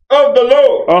 Read. Of the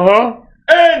Lord. Uh-huh.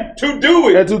 And to do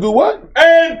it. And to do what?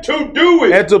 And to do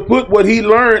it. And to put what he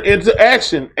learned into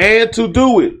action. And to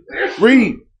do it.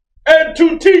 Read. And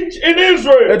to teach in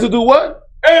Israel. And to do what?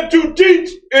 And to teach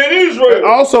in Israel. And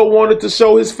also wanted to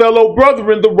show his fellow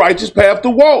brethren the righteous path to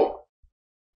walk.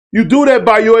 You do that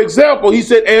by your example. He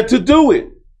said, and to do it.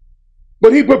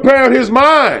 But he prepared his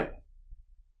mind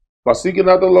by seeking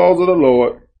out the laws of the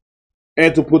Lord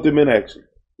and to put them in action.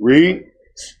 Read.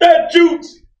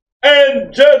 Statutes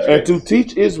and judgments. And to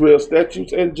teach Israel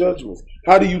statutes and judgments.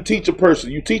 How do you teach a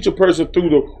person? You teach a person through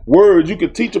the words. You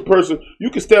can teach a person. You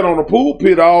can stand on a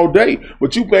pulpit all day,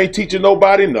 but you ain't teaching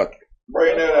nobody nothing.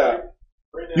 Bring that out.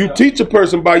 You teach a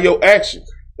person by your actions.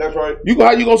 That's right.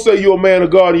 How you gonna say you're a man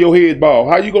of God and your head bald?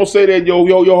 How you gonna say that your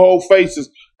whole face is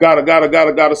got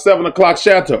a 7 o'clock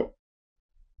chateau?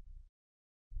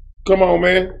 Come on,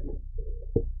 man.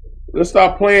 Let's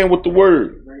stop playing with the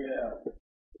word. Bring it out.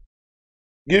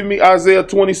 Give me Isaiah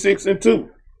 26 and 2.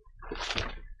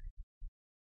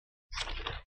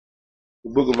 The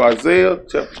book of Isaiah,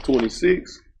 chapter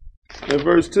 26 and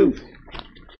verse 2.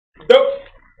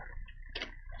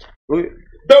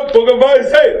 The book of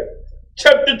Isaiah,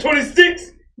 chapter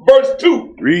 26, verse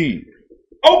 2. Read.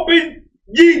 Open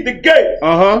ye the gate.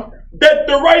 That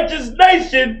the righteous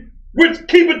nation which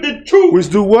keepeth the truth. Which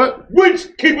do what? Which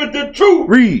keepeth the truth.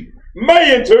 Read.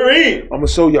 May enter in. I'm going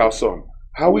to show y'all something.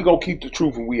 How we going to keep the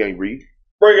truth when we ain't read?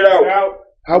 Bring it out.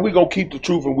 How we going to keep the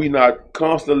truth when we not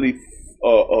constantly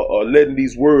letting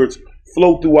these words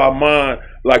flow through our mind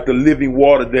like the living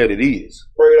water that it is?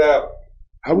 Bring it out.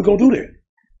 How we going to do that?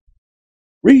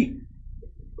 Read.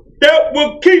 That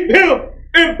will keep him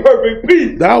in perfect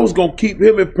peace. That was going to keep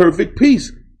him in perfect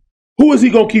peace. Who is he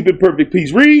going to keep in perfect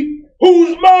peace? Read.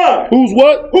 Whose mind? Whose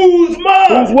what? Whose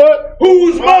mind? Whose what?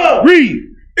 Whose mind? Read.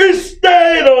 Is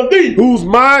stayed on thee. Whose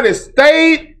mind is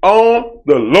stayed on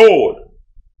the Lord.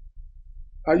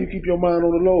 How you keep your mind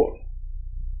on the Lord?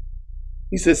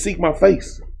 He said, seek my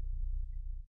face.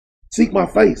 Seek my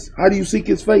face. How do you seek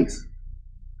his face?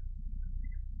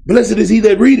 Blessed is he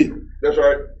that readeth. That's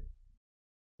right.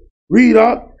 Read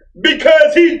up.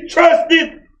 Because he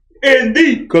trusted in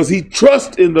thee. Because he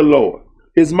trusts in the Lord.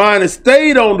 His mind is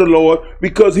stayed on the Lord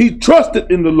because he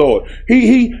trusted in the Lord.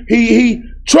 He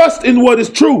trusts in what is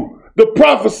true. The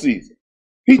prophecies.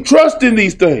 He trusts in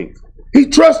these things. He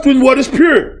trusts in what is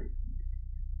pure.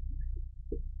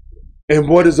 And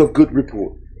what is of good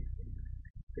report?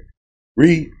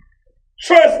 Read.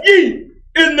 Trust ye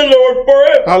in the Lord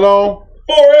forever. How long?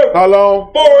 Forever. How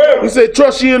long? Forever. He said,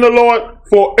 trust ye in the Lord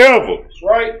forever. That's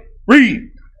right. Read.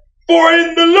 For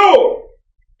in the Lord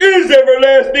is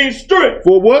everlasting strength.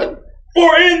 For what?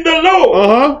 For in the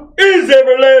Lord is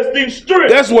everlasting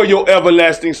strength. That's where your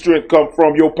everlasting strength come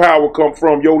from, your power come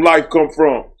from, your life come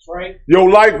from. That's right. Your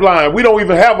lifeline. We don't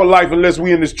even have a life unless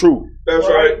we in this truth. That's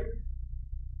right.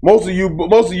 Most of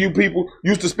you people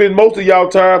used to spend most of y'all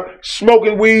time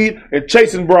smoking weed and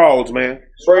chasing broads, man.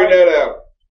 Bring that out.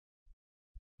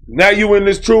 Now you in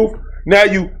this truth. Now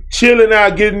you chilling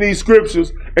out getting these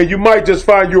scriptures, and you might just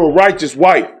find you a righteous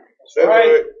wife. That's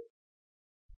right.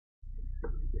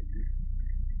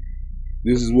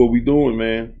 This is what we doing,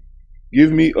 man.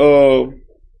 Give me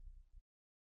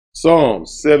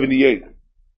Psalms 78.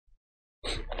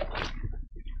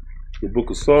 The book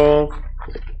of Psalms,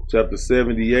 chapter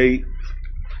 78.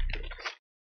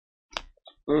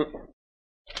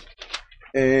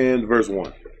 And verse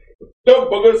 1. The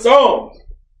book of Psalms,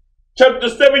 chapter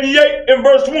 78 and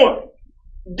verse 1.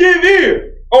 Give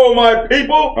ear, O my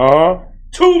people,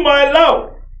 to my law.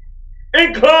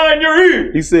 Incline your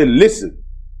ear. He said, listen.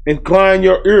 Incline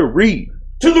your ear. Read.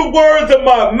 To the words of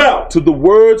my mouth. To the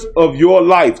words of your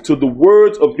life. To the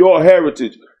words of your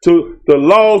heritage. To the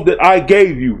laws that I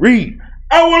gave you. Read.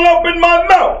 I will open my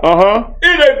mouth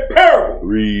in a parable.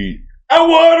 Read. I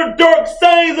will utter dark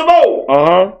sayings of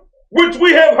old, which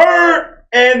we have heard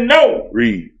and known.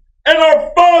 Read. And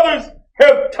our fathers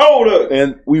have told us.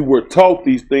 And we were taught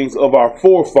these things of our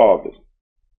forefathers.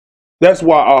 That's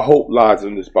why our hope lies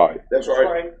in this Bible. That's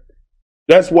right.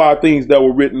 That's why things that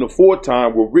were written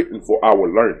aforetime were written for our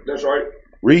learning. That's right.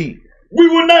 Read. We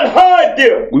will not hide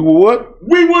them. We will what?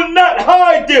 We will not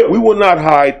hide them. We will not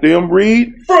hide them.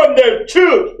 Read. From their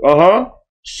children.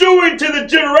 Showing to the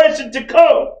generation to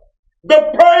come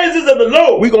the praises of the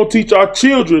Lord. We're going to teach our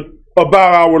children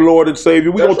about our Lord and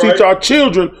Savior. We're going to teach our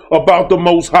children about the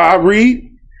Most High.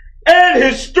 Read. And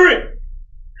his strength.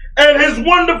 And his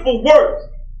wonderful works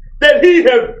that he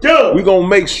have done. We're going to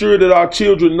make sure that our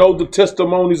children know the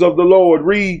testimonies of the Lord.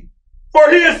 Read.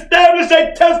 For he established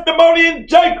a testimony in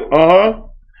Jacob.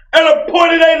 And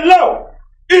appointed a law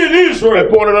in Israel.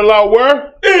 Appointed a law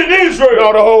where? In Israel.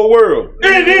 Not the whole world.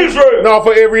 In Israel. Not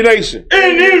for every nation.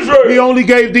 In Israel. He only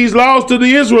gave these laws to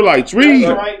the Israelites. Read.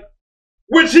 That's right.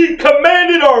 Which he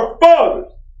commanded our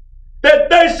fathers,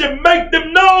 that they should make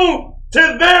them known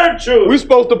to their children. We're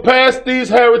supposed to pass these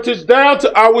heritage down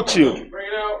to our children. Bring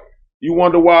it out. You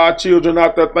wonder why our children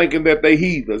out there thinking that they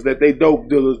heathens, that they dope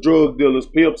dealers, drug dealers,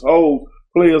 pimps, hoes,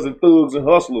 players and thugs and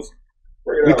hustlers.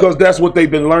 Because that's what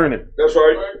they've been learning. That's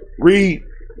right. Read.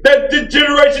 That the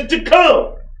generation to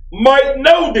come might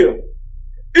know them,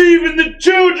 even the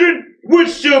children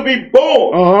which shall be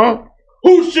born,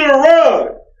 who shall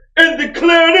arise and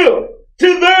declare them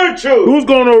to their children. Who's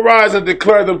going to arise and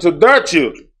declare them to their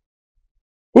children?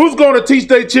 Who's going to teach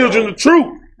their children the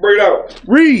truth? Bring it out.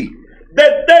 Read.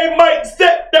 That they might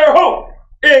set their hope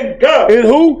in God. In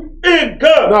who? In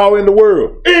God. No, in the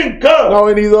world. In God. No,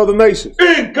 in these other nations.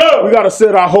 In God. We got to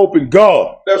set our hope in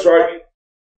God. That's right.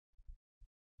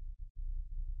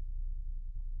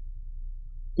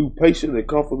 Through patience and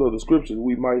comfort of the scriptures,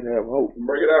 we might have hope.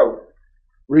 Bring it out.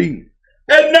 Read.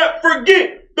 And not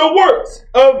forget the works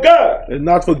of God. And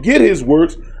not forget his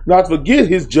works, not forget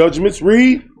his judgments.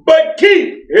 Read. But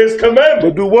keep his commandments.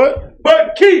 But do what?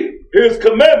 But keep his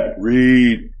commandments.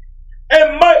 Read.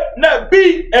 And might not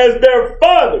be as their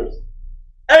fathers,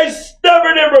 a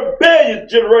stubborn and rebellious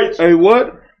generation. A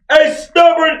what? A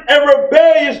stubborn and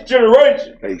rebellious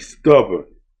generation. A stubborn.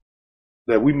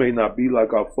 That we may not be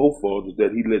like our forefathers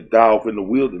that he let die off in the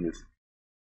wilderness.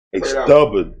 A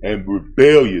stubborn and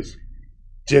rebellious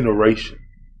generation.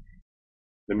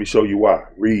 Let me show you why.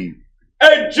 Read.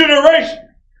 A generation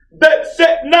that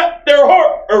set not their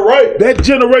heart aright. That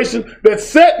generation that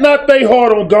set not their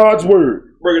heart on God's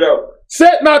word. Bring it out.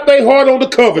 Set not their heart on the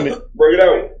covenant. Bring it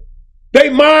out.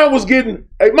 Their mind was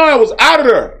out of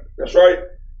there. That's right.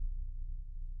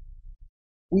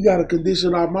 We got to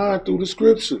condition our mind through the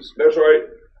scriptures. That's right.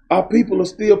 Our people are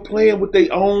still playing with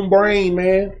their own brain,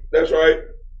 man. That's right.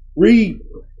 Read.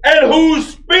 And whose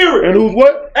spirit. And whose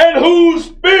what? And whose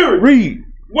spirit. Read.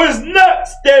 Was not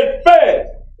steadfast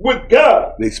with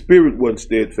God. Their spirit wasn't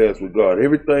steadfast with God.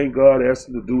 Everything God asked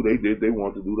them to do, they did. They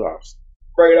wanted to do the opposite.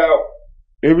 Bring it out.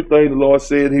 Everything the Lord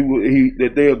said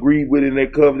that they agreed with in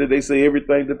that covenant, they say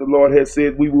everything that the Lord had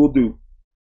said we will do.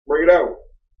 Bring it out.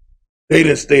 They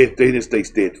didn't stay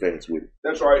steadfast with it.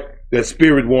 That's right. That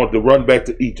spirit wanted to run back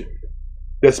to Egypt.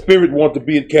 That spirit wanted to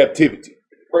be in captivity.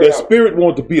 That spirit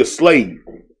wanted to be a slave.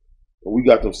 We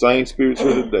got them same spirits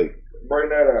here today. Bring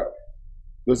that out.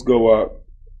 Let's go out.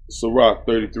 Sirach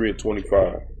 33 and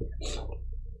 25.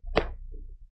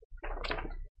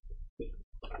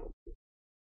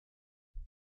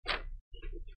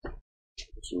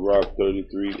 Sirach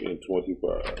 33 and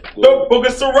 25. The book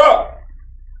of Sirach,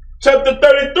 chapter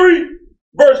 33,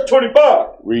 verse 25.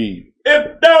 Read.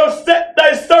 If thou set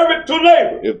thy servant to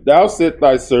labor. If thou set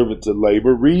thy servant to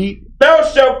labor, read. Thou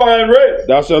shalt find rest.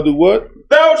 Thou shalt do what?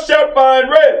 Thou shalt find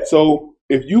rest. So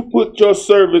if you put your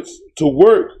servants to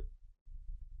work,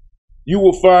 you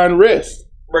will find rest.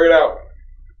 Bring it out.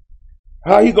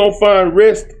 How he gonna find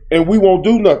rest and we won't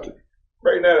do nothing?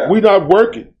 Bring that out. We not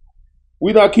working.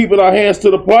 We not keeping our hands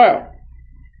to the plow.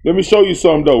 Let me show you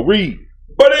something though. Read.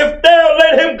 But if thou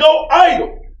let him go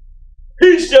idle,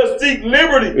 he shall seek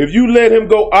liberty. If you let him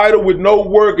go idle with no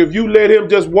work, if you let him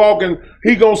just walk and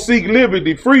he gonna seek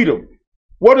liberty, freedom.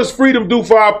 What does freedom do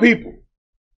for our people?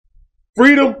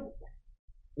 Freedom,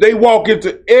 they walk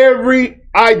into every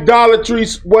idolatry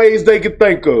ways they can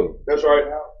think of. That's right.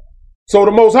 So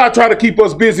the Most High try to keep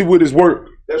us busy with his work.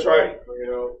 That's right.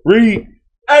 Read.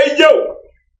 A yoke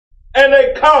and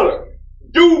a collar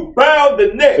do bow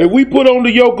the neck. If we put on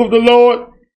the yoke of the Lord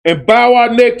and bow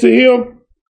our neck to him,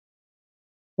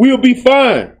 we'll be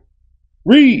fine.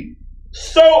 Read.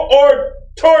 So are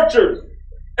tortures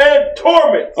and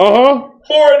torments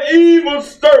for an evil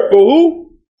servant. For who?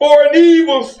 For an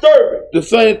evil servant. The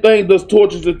same thing does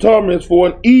tortures and torments for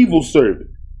an evil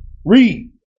servant. Read.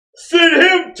 Send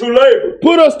him to labor.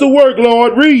 Put us to work,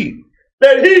 Lord. Read.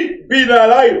 That he be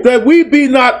not idle. That we be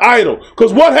not idle.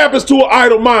 Because what happens to an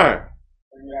idle mind?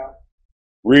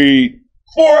 Read.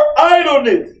 For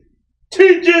idleness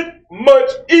teacheth much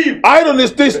evil.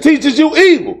 Idleness, this teaches you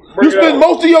evil. You spend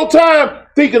most of your time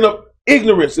thinking of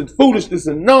ignorance and foolishness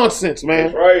and nonsense,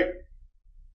 man. That's right.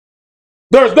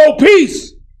 There's no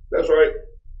peace. That's right.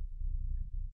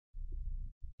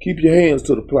 Keep your hands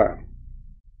to the plow.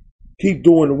 Keep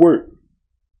doing the work.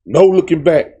 No looking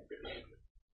back.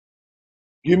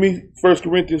 Give me 1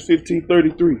 Corinthians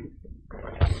 15:33.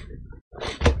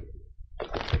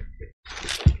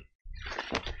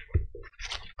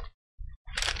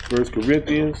 1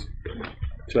 Corinthians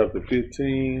chapter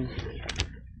 15,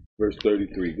 verse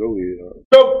 33. Go ahead.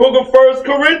 The book of 1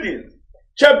 Corinthians,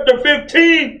 chapter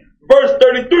 15, verse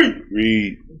 33.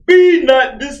 Read. Be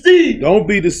not deceived. Don't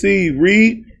be deceived.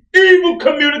 Read. Evil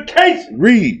communication.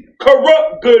 Read.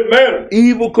 Corrupt good manners.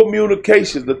 Evil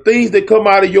communications. The things that come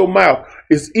out of your mouth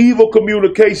is evil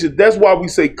communication. That's why we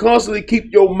say constantly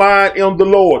keep your mind on the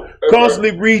Lord. That's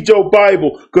constantly read your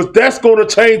Bible, because that's going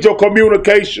to change your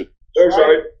communication. That's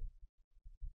right.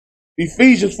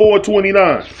 Ephesians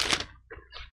 4:29.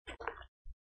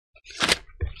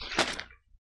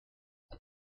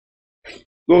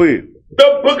 Go ahead.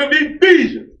 The book of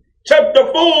Ephesians,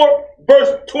 chapter 4,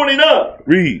 verse 29.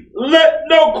 Read. Let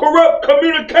no corrupt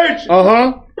communication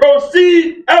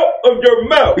proceed out of your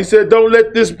mouth. He said, don't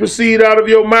let this proceed out of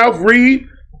your mouth. Read.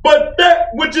 But that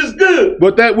which is good.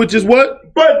 But that which is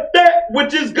what? But that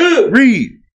which is good.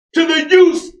 Read. To the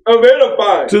use of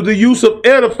edifying. To the use of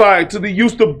edifying. To the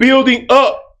use of building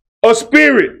up a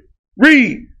spirit.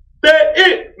 Read. That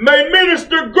it may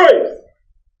minister grace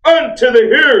unto the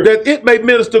hearers. That it may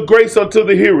minister grace unto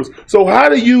the hearers. So how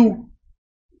do you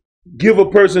give a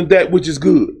person that which is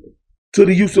good? To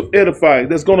the use of edifying.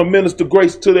 That's going to minister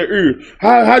grace to their ears.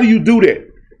 How do you do that?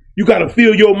 You got to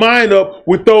fill your mind up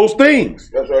with those things.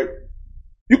 That's right.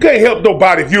 You can't help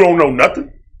nobody if you don't know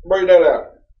nothing. Bring that out.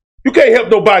 You can't help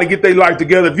nobody get their life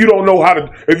together if you don't know how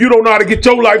to get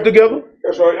your life together.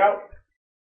 That's right.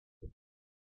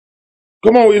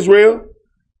 Come on, Israel.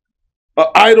 An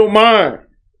idle mind.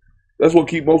 That's what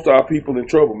keep most of our people in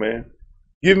trouble, man.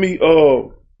 Give me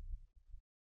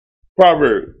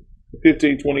Proverbs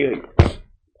 15:28.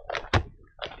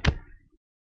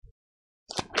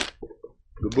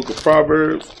 The book of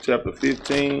Proverbs, chapter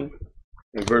 15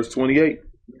 and verse 28.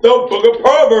 The book of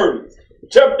Proverbs,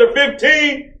 chapter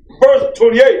 15, verse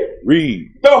 28.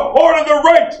 Read. The heart of the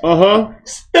righteous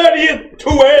studieth to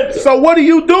answer. So what are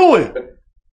you doing?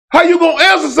 How you going to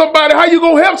answer somebody? How you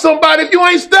going to help somebody if you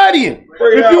ain't studying?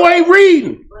 If you ain't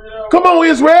reading? Come on,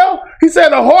 Israel. He said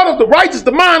the heart of the righteous,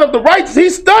 the mind of the righteous, he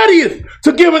studieth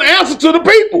to give an answer to the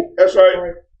people. That's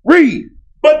right. Read.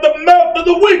 But the mouth of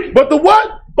the wicked. But the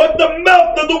what? But the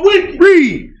mouth of the wicked.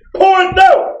 Read. Poureth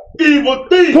out evil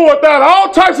things. Poureth out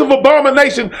all types of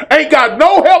abomination. Ain't got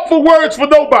no helpful words for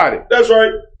nobody. That's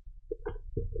right.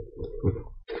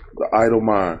 The idle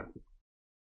mind.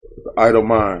 The idle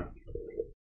mind.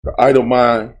 The idle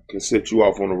mind can set you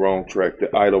off on the wrong track.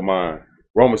 The idle mind.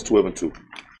 Romans 12:2.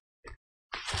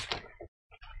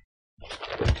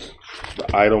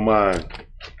 Idle mind.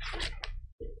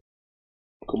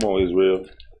 Come on, Israel.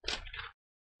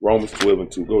 Romans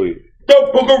 12:2. Go ahead. The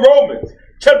book of Romans,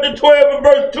 chapter 12 and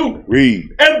verse 2. Read.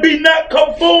 And be not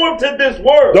conformed to this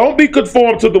world. Don't be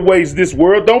conformed to the ways of this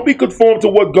world. Don't be conformed to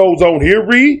what goes on here.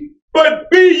 Read. But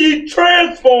be ye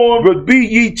transformed. But be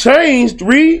ye changed.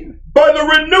 Read. By the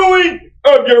renewing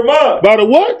of your mind. By the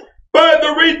what? By the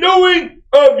renewing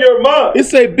of your mind. It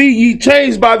say be ye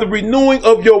changed by the renewing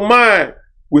of your mind,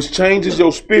 which changes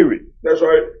your spirit. That's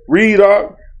right. Read,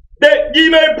 that ye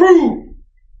may prove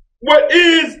what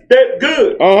is that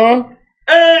good.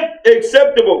 And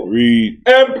acceptable. Read.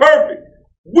 And perfect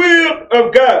will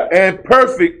of God. And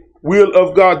perfect will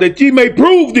of God, that ye may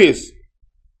prove this.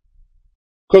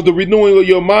 Because the renewing of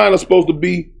your mind is supposed to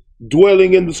be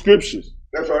dwelling in the scriptures.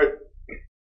 That's right.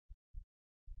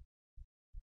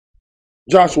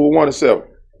 Joshua 1:7.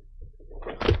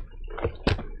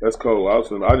 That's cold. I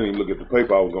didn't even look at the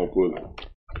paper I was going to pull it.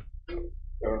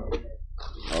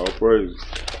 All praise.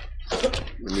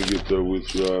 Let me get there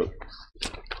with you.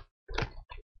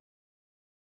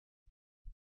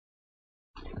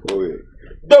 Go ahead.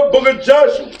 The book of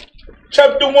Joshua,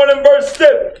 chapter 1 and verse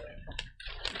 7.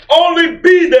 Only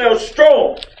be thou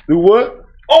strong. Do what?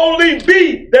 Only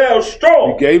be thou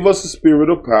strong. He gave us a spirit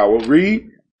of power. Read.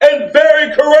 And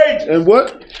very courageous. And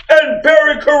what? And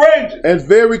very courageous. And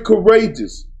very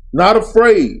courageous. Not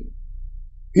afraid.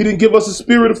 He didn't give us a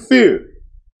spirit of fear.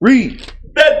 Read.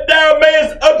 That thou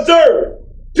mayest observe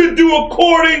to do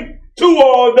according to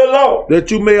all the law.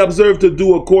 That you may observe to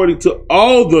do according to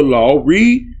all the law.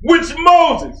 Read. Which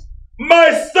Moses,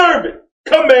 my servant,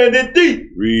 commanded thee.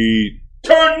 Read.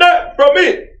 Turn not from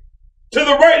it to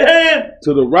the right hand.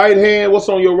 To the right hand. What's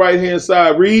on your right hand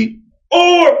side? Read.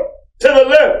 Or to the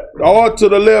left. Or to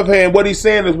the left hand. What he's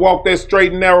saying is walk that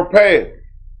straight and narrow path.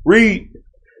 Read.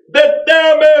 That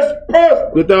thou mayest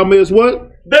prosper. That thou mayest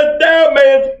what? That thou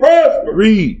mayest prosper.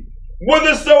 Read.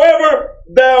 Whithersoever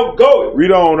thou goest.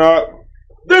 Read on,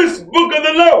 This book of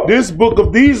the law. This book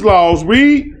of these laws,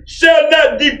 read. Shall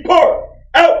not depart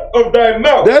out of thy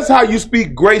mouth. That's how you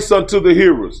speak grace unto the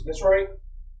hearers. That's right.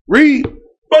 Read.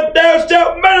 But thou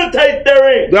shalt meditate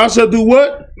therein. Thou shalt do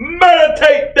what?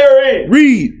 Meditate therein.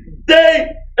 Read. Day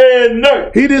and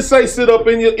night. He didn't say sit up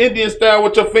in your Indian style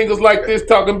with your fingers like this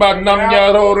talking about Nam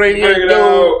Yaho radiate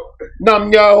yo.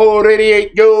 Nam Yaho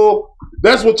radiate yo.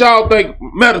 That's what y'all think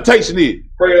meditation is.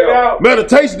 Bring it out.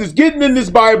 Meditation is getting in this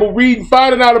Bible, reading,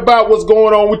 finding out about what's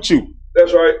going on with you.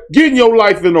 That's right. Getting your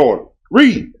life in order.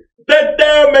 Read. That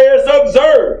thou mayest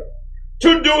observe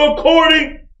to do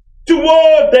according to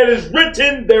all that is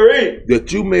written therein.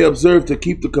 That you may observe to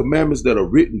keep the commandments that are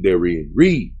written therein.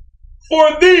 Read.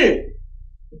 For then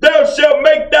thou shalt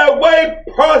make thy way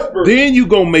prosperous. Then you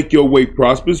gonna make your way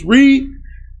prosperous. Read.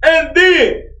 And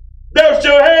then thou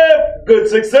shalt have good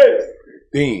success.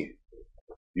 Then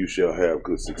you shall have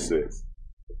good success.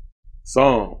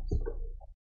 Psalms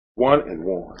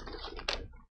 1:1.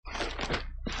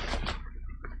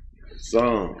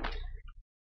 Psalms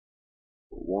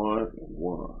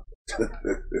 1:1.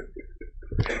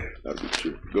 That's the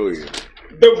truth. Go ahead.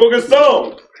 The book of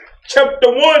Psalms, chapter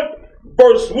 1,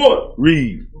 verse 1.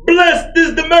 Read. Blessed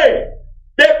is the man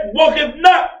that walketh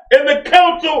not in the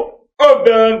counsel of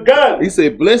the ungodly. He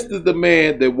said, blessed is the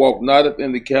man that walk not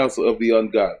in the counsel of the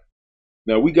ungodly.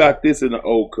 Now we got this in the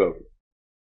old covenant.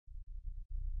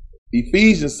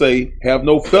 Ephesians say, have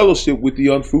no fellowship with the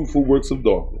unfruitful works of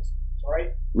darkness. Right.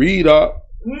 Read up.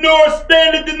 Nor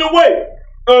standeth in the way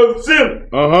of sin.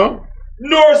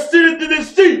 Nor sitteth in the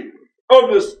seat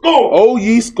of the scorn. O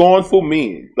ye scornful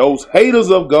men, those haters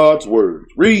of God's words.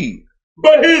 Read.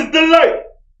 But his delight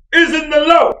is in the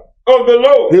law of the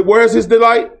Lord. Where's his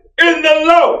delight? In the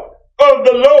law of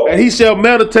the Lord. And he shall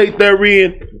meditate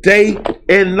therein day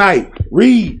and night.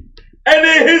 Read. And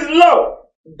in his law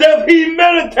doth he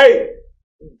meditate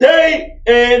day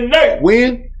and night.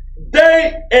 When?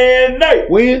 Day and night.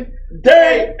 When?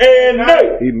 Day and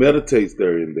night. He meditates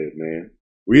therein, that man.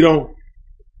 Read on.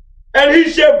 And he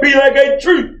shall be like a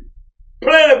tree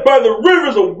planted by the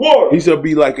rivers of water. He shall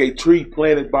be like a tree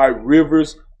planted by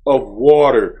rivers of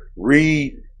water.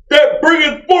 Read. That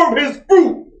bringeth forth his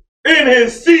fruit in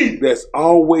his season. That's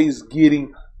always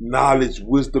getting knowledge,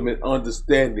 wisdom, and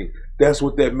understanding. That's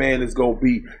what that man is going to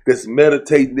be. That's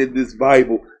meditating in this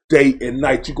Bible day and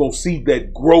night. You're going to see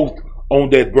that growth on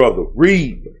that brother.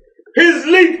 Read. His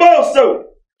leaf also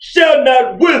shall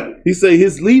not wither. He say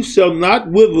his leaf shall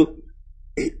not wither.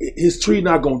 His tree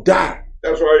not going to die.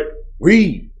 That's right.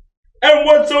 Read. And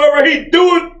whatsoever he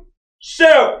doeth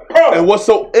shall prosper. And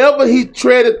whatsoever he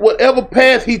treadeth, whatever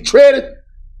path he treadeth,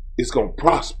 it's going to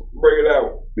prosper. Bring it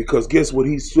out. Because guess what?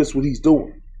 He's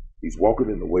doing. He's walking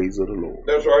in the ways of the Lord.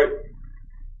 That's right.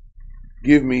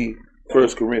 Give me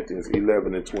 1 Corinthians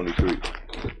 11 and 23.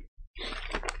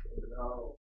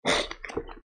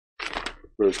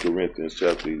 1 Corinthians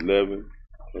chapter 11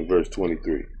 and verse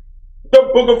 23.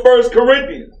 The book of 1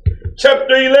 Corinthians,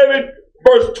 chapter 11,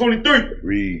 verse 23.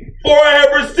 Read. For I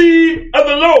have received of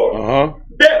the Lord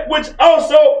that which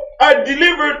also I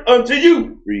delivered unto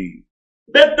you. Read.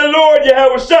 That the Lord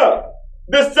Yahushua,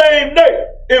 the same night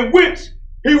in which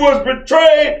he was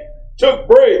betrayed, took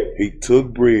bread. He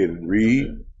took bread and read.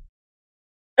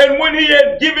 And when he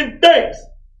had given thanks,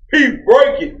 he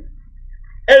broke it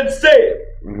and said,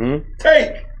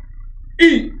 Take,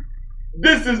 eat,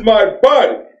 this is my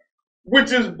body,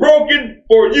 which is broken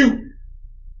for you.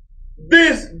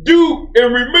 This do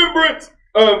in remembrance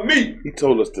of me. He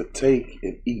told us to take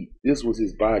and eat. This was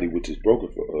his body, which is broken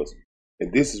for us.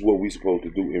 And this is what we're supposed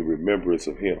to do in remembrance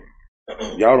of him.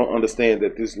 Y'all don't understand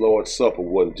that this Lord's Supper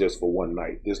wasn't just for one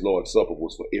night. This Lord's Supper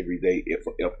was for every day and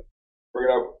forever. Bring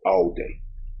it up. All day.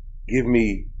 Give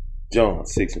me John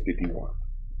 6 and 51.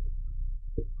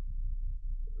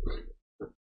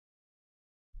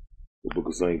 The book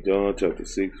of St. John, chapter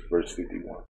 6, verse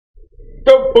 51.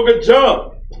 The book of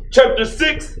John, chapter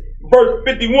 6, verse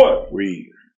 51. Read.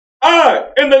 I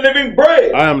am the living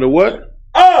bread. I am the what?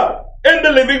 I am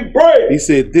the living bread. He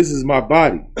said, this is my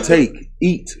body. Take,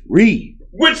 eat, read.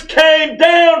 Which came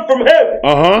down from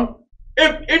heaven.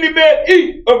 If any man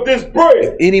eat of this bread.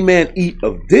 If any man eat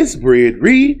of this bread,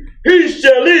 read. He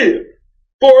shall live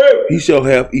forever. He shall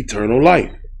have eternal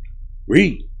life.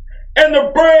 Read. And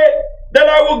the bread that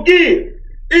I will give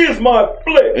is my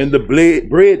flesh. And the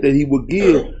bread that he will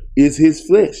give is his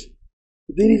flesh.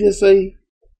 Did he just say,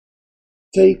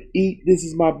 take, eat, this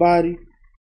is my body,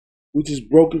 which is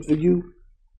broken for you?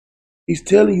 He's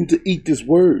telling you to eat this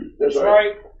word. That's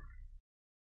right.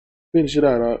 Finish it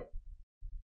out, Art.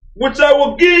 Which I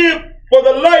will give for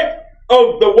the life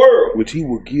of the world. Which he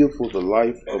will give for the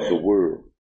life of the world.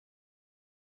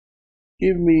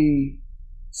 Give me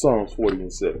Psalms 40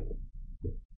 and 7.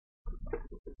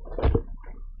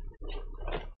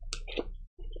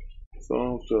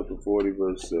 Psalms chapter 40,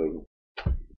 verse 7.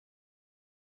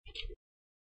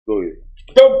 Go ahead.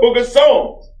 The book of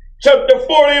Psalms, chapter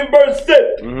 40 and verse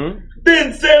 7.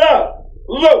 Then said I,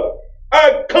 Lo,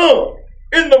 I come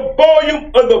in the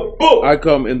volume of the book. I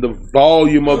come in the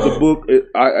volume of the book.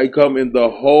 I come in the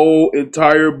whole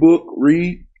entire book.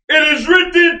 Read. It is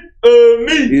written of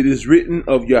me. It is written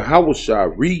of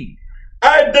Yahushua. Read.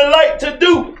 I delight to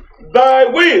do thy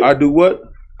will. I do what?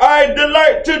 I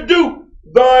delight to do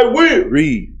thy will.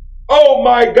 Read. Oh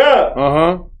my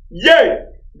God. Yea,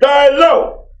 thy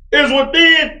law is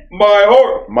within my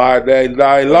heart.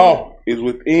 Thy law is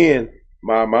within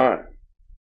my mind.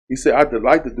 He said, I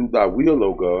delight to do thy will,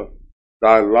 O God.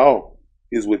 Thy law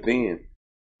is within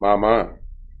my mind.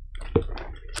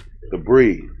 The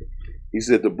bread. He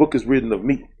said, the book is written of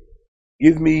me.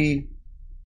 Give me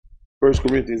 1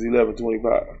 Corinthians 11,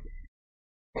 25.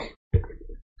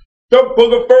 The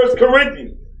book of 1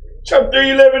 Corinthians, chapter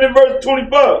 11 and verse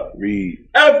 25. Read.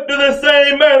 After the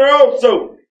same manner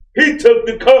also, he took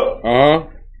the cup.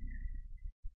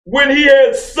 When he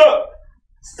had supped,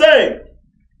 saying,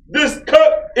 this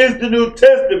cup is the New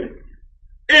Testament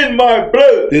in my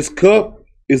blood. This cup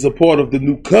is a part of the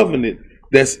new covenant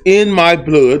that's in my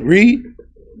blood. Read.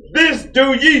 This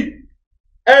do ye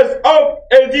as oft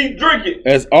as ye drink it.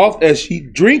 As oft as ye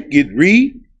drink it.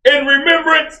 Read. In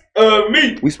remembrance of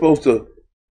me. We're supposed to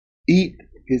eat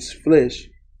his flesh,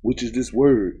 which is this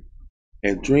word,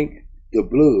 and drink the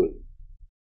blood.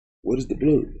 What is the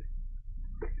blood?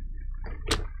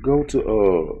 Go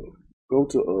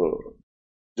to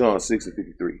John 6 and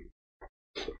 53.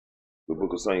 The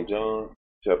book of St. John,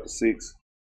 chapter 6,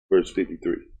 verse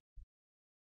 53.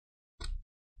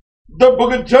 The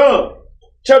book of John,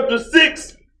 chapter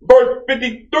 6, verse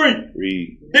 53.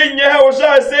 Read. Then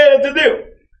Yahushua said unto them,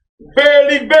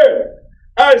 Verily, verily,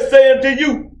 I say unto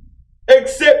you,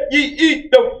 except ye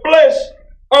eat the flesh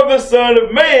of the Son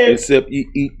of Man. Except ye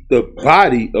eat the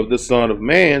body of the Son of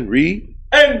Man. Read.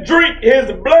 And drink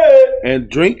his blood. And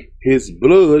drink his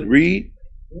blood. Read.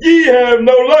 Ye have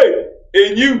no life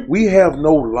in you. We have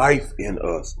no life in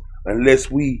us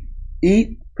unless we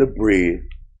eat the bread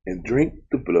and drink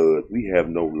the blood. We have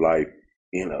no life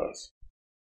in us.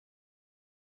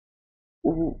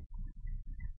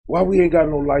 Why we ain't got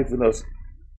no life in us?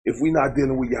 If we not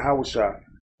dealing with Yahushua,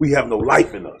 we have no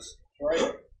life in us.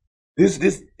 Right. This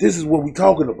is what we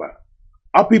talking about.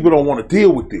 Our people don't want to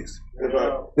deal with this. That's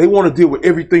right. They want to deal with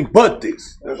everything but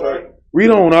this. That's right.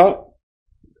 Read on out.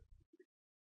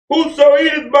 Whoso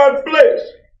eateth my flesh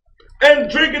and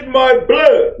drinketh my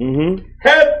blood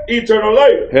hath eternal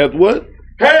life. Hath what?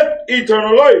 Hath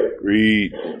eternal life.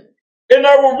 Read. And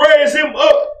I will raise him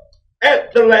up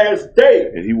at the last day.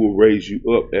 And he will raise you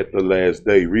up at the last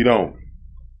day. Read on.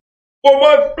 For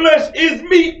my flesh is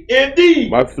meat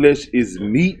indeed. My flesh is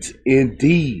meat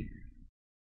indeed.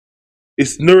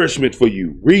 It's nourishment for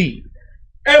you. Read.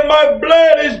 And my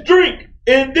blood is drink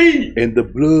indeed. And the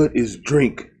blood is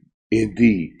drink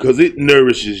indeed. Because it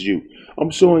nourishes you. I'm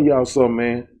showing y'all something,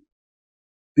 man.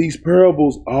 These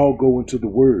parables all go into the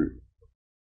word.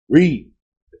 Read.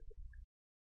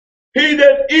 He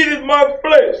that eateth my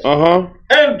flesh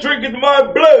and drinketh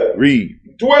my blood. Read.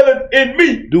 Dwelleth in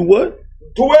me. Do what?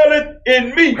 Dwelleth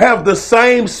in me. Have the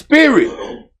same spirit.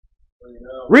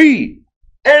 Read.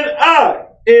 And I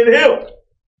in him.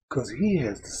 Because he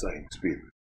has the same spirit.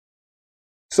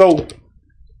 So,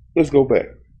 let's go back.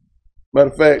 Matter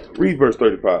of fact, read verse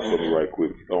 35 for me right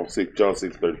quick. On John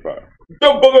 6:35.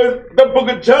 The book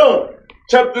of John,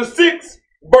 chapter 6,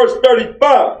 verse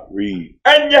 35. Read.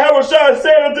 And Yahushua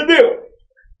said unto them,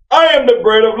 I am the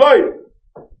bread of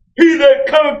life. He that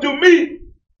cometh to me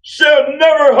shall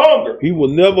never hunger. He will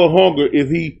never hunger if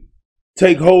he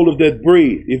take hold of that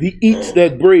bread. If he eats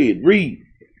that bread. Read.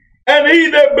 And he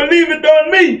that believeth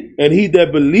on me. And he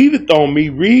that believeth on me.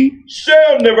 Read.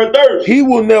 Shall never thirst. He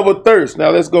will never thirst. Now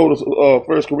let's go to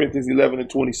 1 Corinthians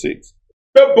 11:26.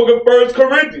 The book of 1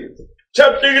 Corinthians,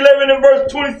 chapter 11 and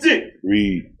verse 26.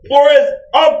 Read. For as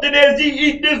often as ye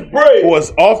eat this bread. For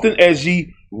as often as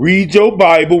ye read your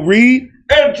Bible. Read.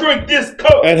 And drink this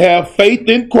cup. And have faith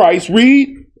in Christ. Read.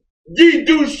 Ye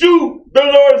do shew the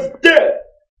Lord's death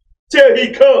till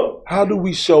he come. How do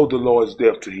we show the Lord's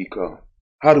death till he come?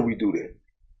 How do we do that?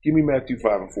 Give me Matthew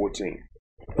 5:14.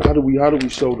 How do we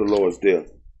show the Lord's death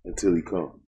until he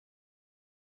come?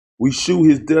 We shew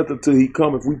his death until he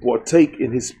come if we partake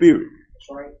in his spirit. That's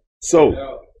right. So,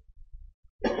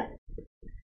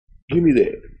 give me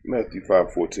that. Matthew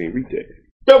 5:14. Read that.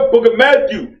 The book of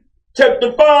Matthew,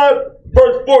 chapter 5,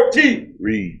 verse 14.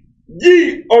 Read.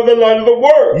 Ye are the light of the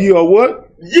world. Ye are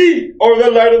what? Ye are the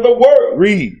light of the world.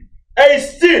 Read. A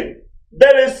city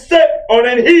that is set on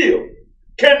an hill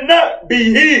cannot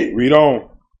be hid. Read on.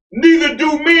 Neither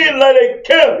do men light a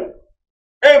candle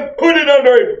and put it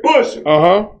under a bushel,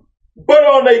 but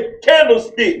on a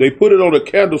candlestick. They put it on a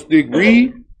candlestick.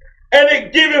 Read. And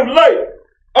it giveth light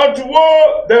unto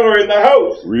all that are in the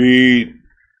house. Read.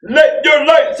 Let your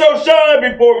light so shine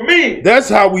before me. That's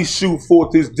how we shoot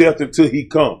forth his death until he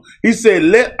come. He said,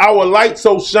 let our light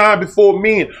so shine before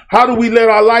men. How do we let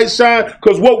our light shine?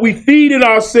 Because what we feed in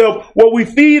ourselves,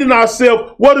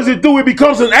 what does it do? It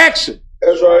becomes an action.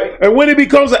 That's right. And when it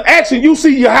becomes an action, you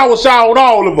see Yahushua on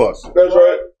all of us. That's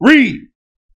right. Read.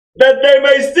 That they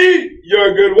may see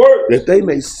your good works. That they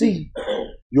may see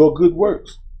your good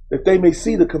works. That they may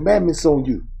see the commandments on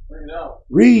you.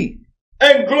 Read.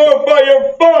 And glorify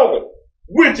your Father,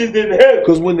 which is in heaven.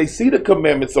 Because when they see the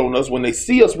commandments on us, when they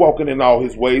see us walking in all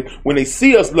his ways, when they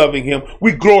see us loving him,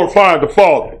 we glorify the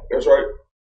Father. That's right.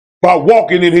 By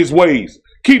walking in his ways,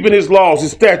 keeping his laws,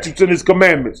 his statutes, and his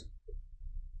commandments.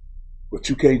 But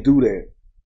you can't do that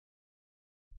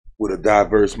with a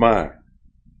diverse mind.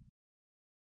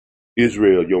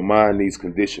 Israel, your mind needs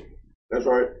conditioning. That's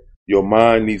right. Your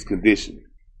mind needs conditioning.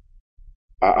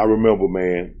 I remember,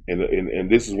 man, and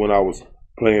this is when I was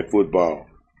playing football.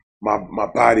 My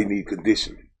body needs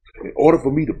conditioning. In order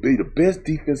for me to be the best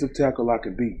defensive tackle I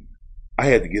can be, I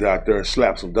had to get out there and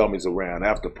slap some dummies around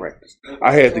after practice.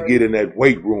 I had to get in that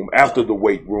weight room after the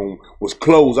weight room was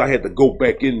closed. I had to go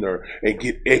back in there and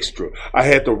get extra. I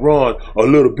had to run a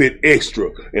little bit extra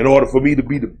in order for me to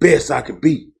be the best I could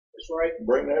be. That's right.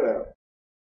 Bring that out.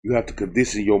 You have to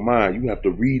condition your mind. You have to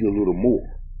read a little more.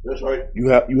 That's right. You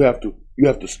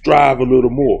have to strive a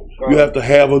little more. You have to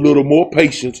have a little more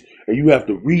patience, and you have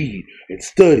to read and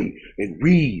study and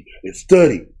read and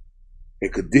study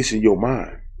and condition your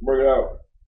mind. Bring it out.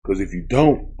 Because if you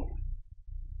don't,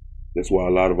 that's why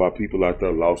a lot of our people out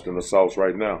there lost in the sauce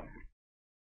right now.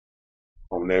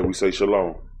 On that we say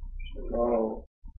shalom. Shalom.